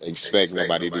expect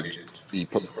nobody to be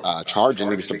charging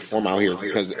niggas to perform out here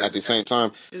because at the same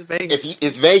time, It's Vegas.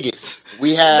 it's Vegas.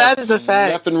 We have That is a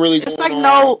fact. nothing really. It's going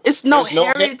like on. it's no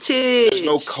heritage. There's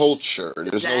no culture.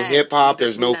 There's no That- hip hop.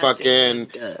 There's no nothing.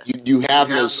 fucking. You have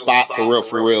no spot for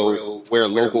real, where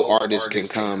local artists can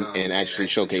come and actually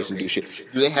showcase and do shit.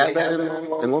 Do they have that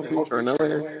in Long Beach or in LA?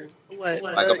 What?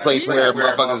 Like a place where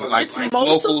motherfuckers like It's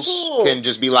locals multiple. can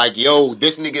just be like, yo,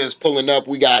 this nigga is pulling up.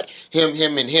 We got him,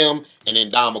 and then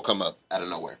Dom will come up out of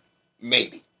nowhere.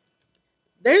 Maybe.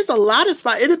 There's a lot of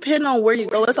spots. It depends on where you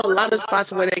go. There's a lot of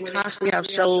spots where they constantly have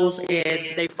shows and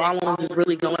they followings is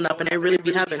really going up, and they really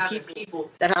be having people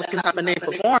that have some type of name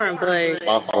perform. But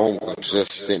My phone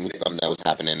just sent me something that was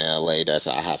happening in LA that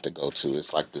I have to go to.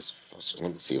 It's like this.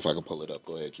 Let me see if I can pull it up.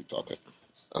 Go ahead, keep talking.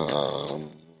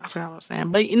 I forgot what I was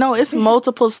saying. But it's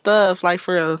multiple stuff. Like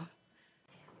for real,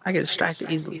 I get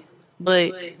distracted easily.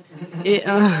 But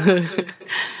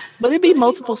but it be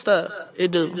multiple stuff.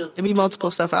 It be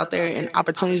multiple stuff out there and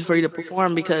opportunities for you to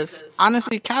perform because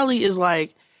honestly, Cali is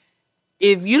like,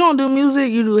 if you don't do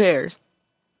music, you do hair.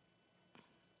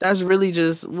 That's really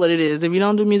just what it is. If you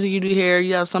don't do music, you do hair.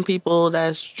 You have some people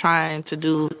that's trying to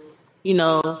do,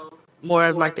 more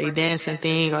of like they dancing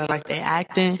thing or like they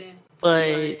acting.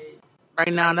 But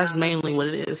right now, that's mainly what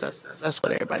it is. That's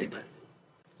what everybody does.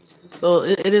 So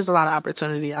it is a lot of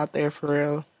opportunity out there for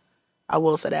real. I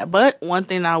will say that. But one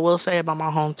thing I will say about my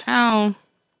hometown,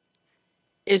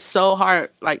 it's so hard.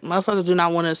 Like, motherfuckers do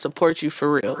not want to support you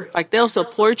for real. Like, they'll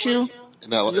support you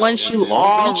once you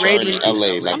already.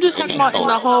 LA, like, I'm just talking about in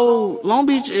the whole. Long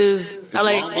Beach is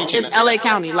LA. Long Beach It's and- LA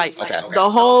County. Like Okay.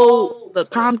 the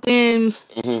Compton,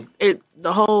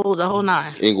 the whole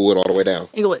nine. Inglewood all the way down.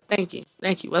 Inglewood, thank you.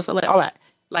 West LA, all that.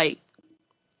 Like,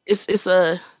 it's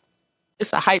a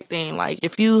hype thing. Like,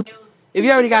 if you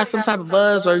already got some type of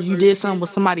buzz or you did something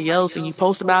with somebody else and you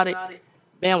post about it,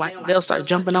 man, like they'll start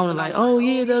jumping on and like, oh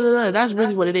yeah, da, da, da. That's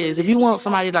really what it is. If you want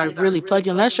somebody to like really plug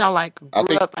in, unless y'all like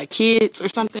grew up like kids or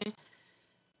something.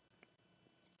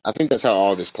 I think that's how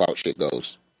all this clout shit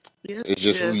goes. Yes, It's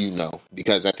just who you know.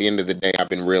 Because at the end of the day, I've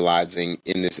been realizing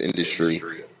in this industry,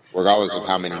 regardless of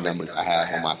how many numbers I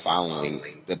have on my following,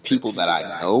 the people that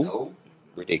I know,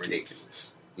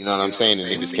 ridiculous. You know what I'm saying? And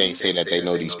niggas can't say that they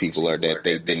know these people or that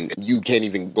they've been. You can't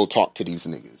even go talk to these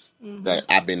niggas that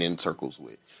I've been in circles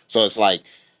with. So it's like,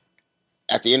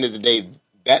 at the end of the day,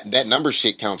 that number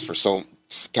shit counts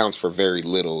for very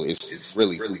little. It's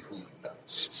really who you know.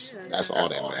 That's all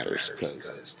that matters.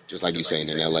 Because just like you saying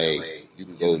in LA, you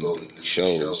can go and do these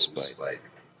shows, but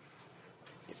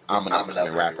if I'm an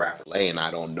upcoming rapper in LA and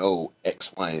I don't know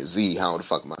X, Y, and Z, how the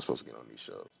fuck am I supposed to get on these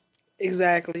shows?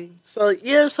 Exactly. So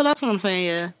yeah, so that's what I'm saying.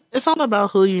 Yeah, it's all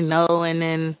about who you know, and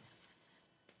then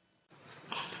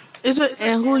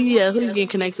who you get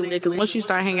connected with. Because once you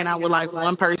start hanging out with like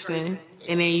one person,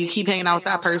 and then you keep hanging out with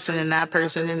that person, and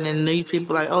then new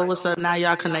people like, oh, what's up? Now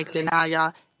y'all connected. Now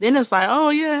y'all. Then it's like, oh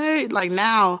yeah, hey, like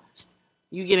now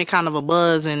you getting kind of a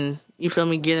buzz, and you feel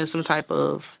me, getting some type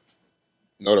of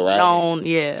notoriety.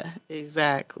 Yeah,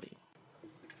 exactly.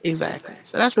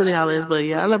 So that's really how it is. But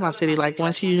yeah, I love my city. Like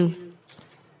once you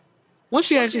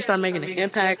actually start making an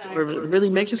impact or really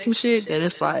making some shit, then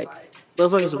it's like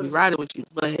motherfuckers will be riding with you.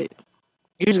 But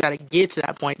you just gotta get to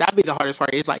that point. That'd be the hardest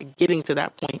part. It's like getting to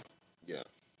that point. Yeah.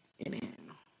 And then,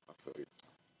 I feel you.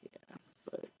 Yeah.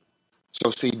 But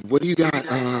so see, what do you got?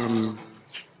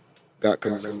 Got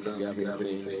coming? Do you have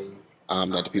anything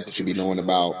that the people should be knowing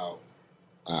about?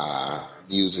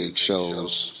 Music,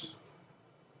 shows,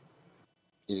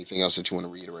 anything else that you want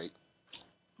to reiterate?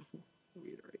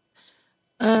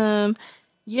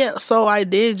 Yeah, so I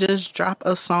did just drop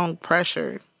a song,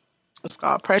 Pressure. It's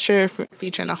called Pressure,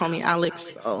 featuring the homie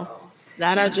Alex. So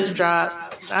that I just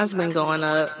dropped. That's been going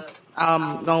up.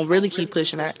 I'm going to really keep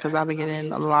pushing that because I've been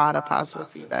getting a lot of positive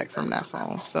feedback from that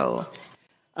song. So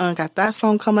got that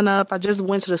song coming up. I just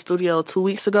went to the studio 2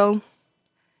 weeks ago,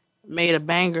 made a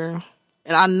banger.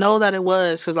 And I know that it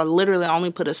was because I literally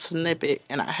only put a snippet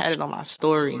and I had it on my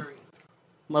story.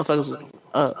 Motherfuckers was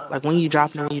up. Like when you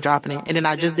dropping it. And then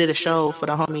I just did a show for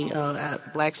the homie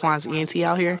at Black Swans ENT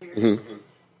out here. Mm-hmm.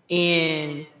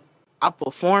 And I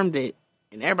performed it.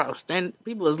 And everybody was standing.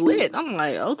 People was lit. I'm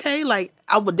like, okay. Like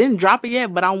I didn't drop it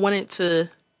yet, but I wanted to,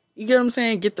 you get what I'm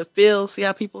saying? Get the feel. See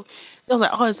how people, they was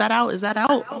like, oh, is that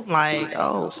out? I'm like,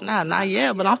 oh, snap, not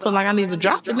yet. But I feel like I need to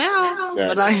drop it now.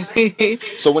 Exactly.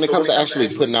 So when it comes to actually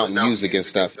putting out music and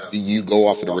stuff, do you go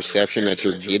off of the reception that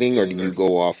you're getting, or do you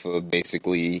go off of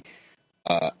basically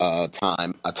a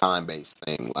time-based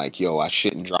thing? Like, yo, I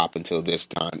shouldn't drop until this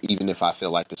time, even if I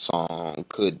feel like the song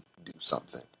could do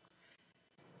something.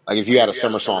 Like if you had a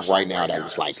summer song right now that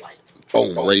was like,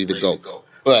 boom, ready to go,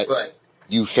 but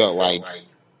you felt like,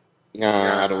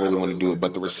 nah, I don't really want to do it,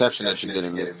 but the reception that you're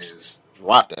getting is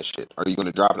drop that shit. Are you going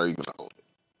to drop it or are you going to hold it?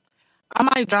 I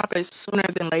might drop it sooner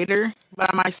than later,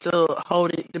 but I might still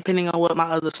hold it depending on what my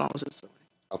other songs is doing.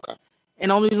 Okay.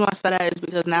 And the only reason why I said that is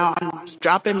because now I'm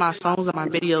dropping my songs and my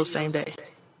videos same day.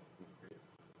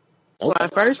 So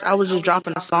at first, I was just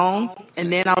dropping a song,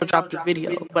 and then I would drop the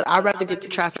video. But I'd rather get the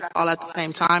traffic all at the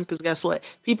same time, because guess what?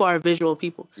 People are visual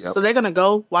people. Yep. So they're going to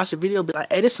go watch the video, be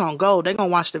like, hey, this song go. They're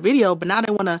going to watch the video, but now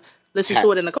they want to listen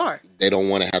to it in the car. They don't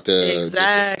want to have to get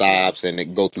the stops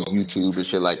and go through YouTube and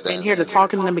shit like that. And hear the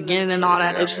talking in the beginning and all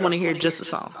that. They just want to hear just the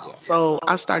song. So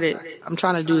I'm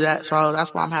trying to do that. So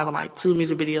that's why I'm having like 2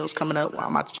 music videos coming up where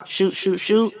I'm about to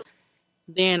shoot.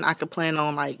 Then I could plan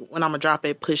on like when I'm gonna drop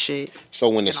it, push it. So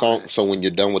when when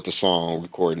you're done with the song,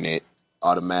 recording it,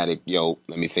 automatic, yo,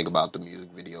 let me think about the music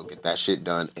video, get that shit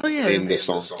done, and then the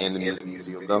song and the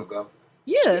music video go.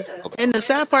 Yeah, okay. And the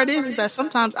sad part is that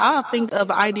sometimes I'll think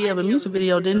of an idea of a music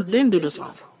video, then do the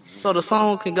song, so the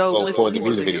song can go with the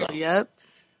music video. Yep,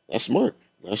 that's smart.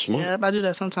 Yeah, I do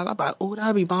that sometimes. I'm like, oh,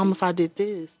 that'd be bomb if I did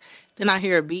this. Then I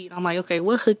hear a beat, I'm like, okay,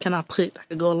 what hook can I put that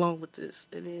could go along with this,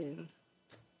 and then.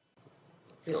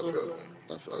 I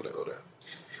feel that.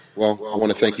 Well, I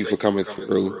want to thank you for coming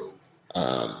through.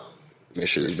 This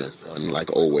shit has been fun,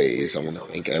 like always. I want to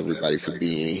thank everybody for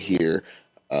being here.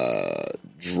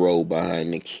 Dro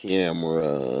behind the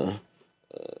camera.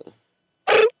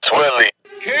 Twilly.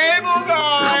 Cable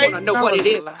guy. I want to know what it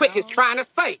is. Quick is trying to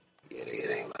say. Yeah,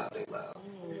 they ain't loud.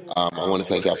 I want to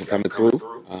thank y'all for coming through,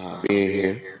 being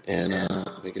here, and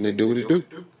making it do what it do.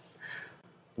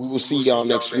 We will see y'all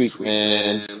next week,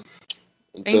 man.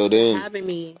 Until then, for having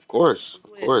me. Of course.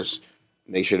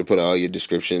 Make sure to put all your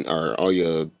description or all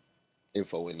your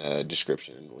info in the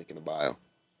description and link in the bio.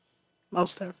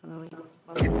 Most definitely.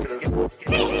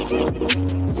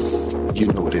 You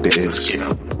know what it is.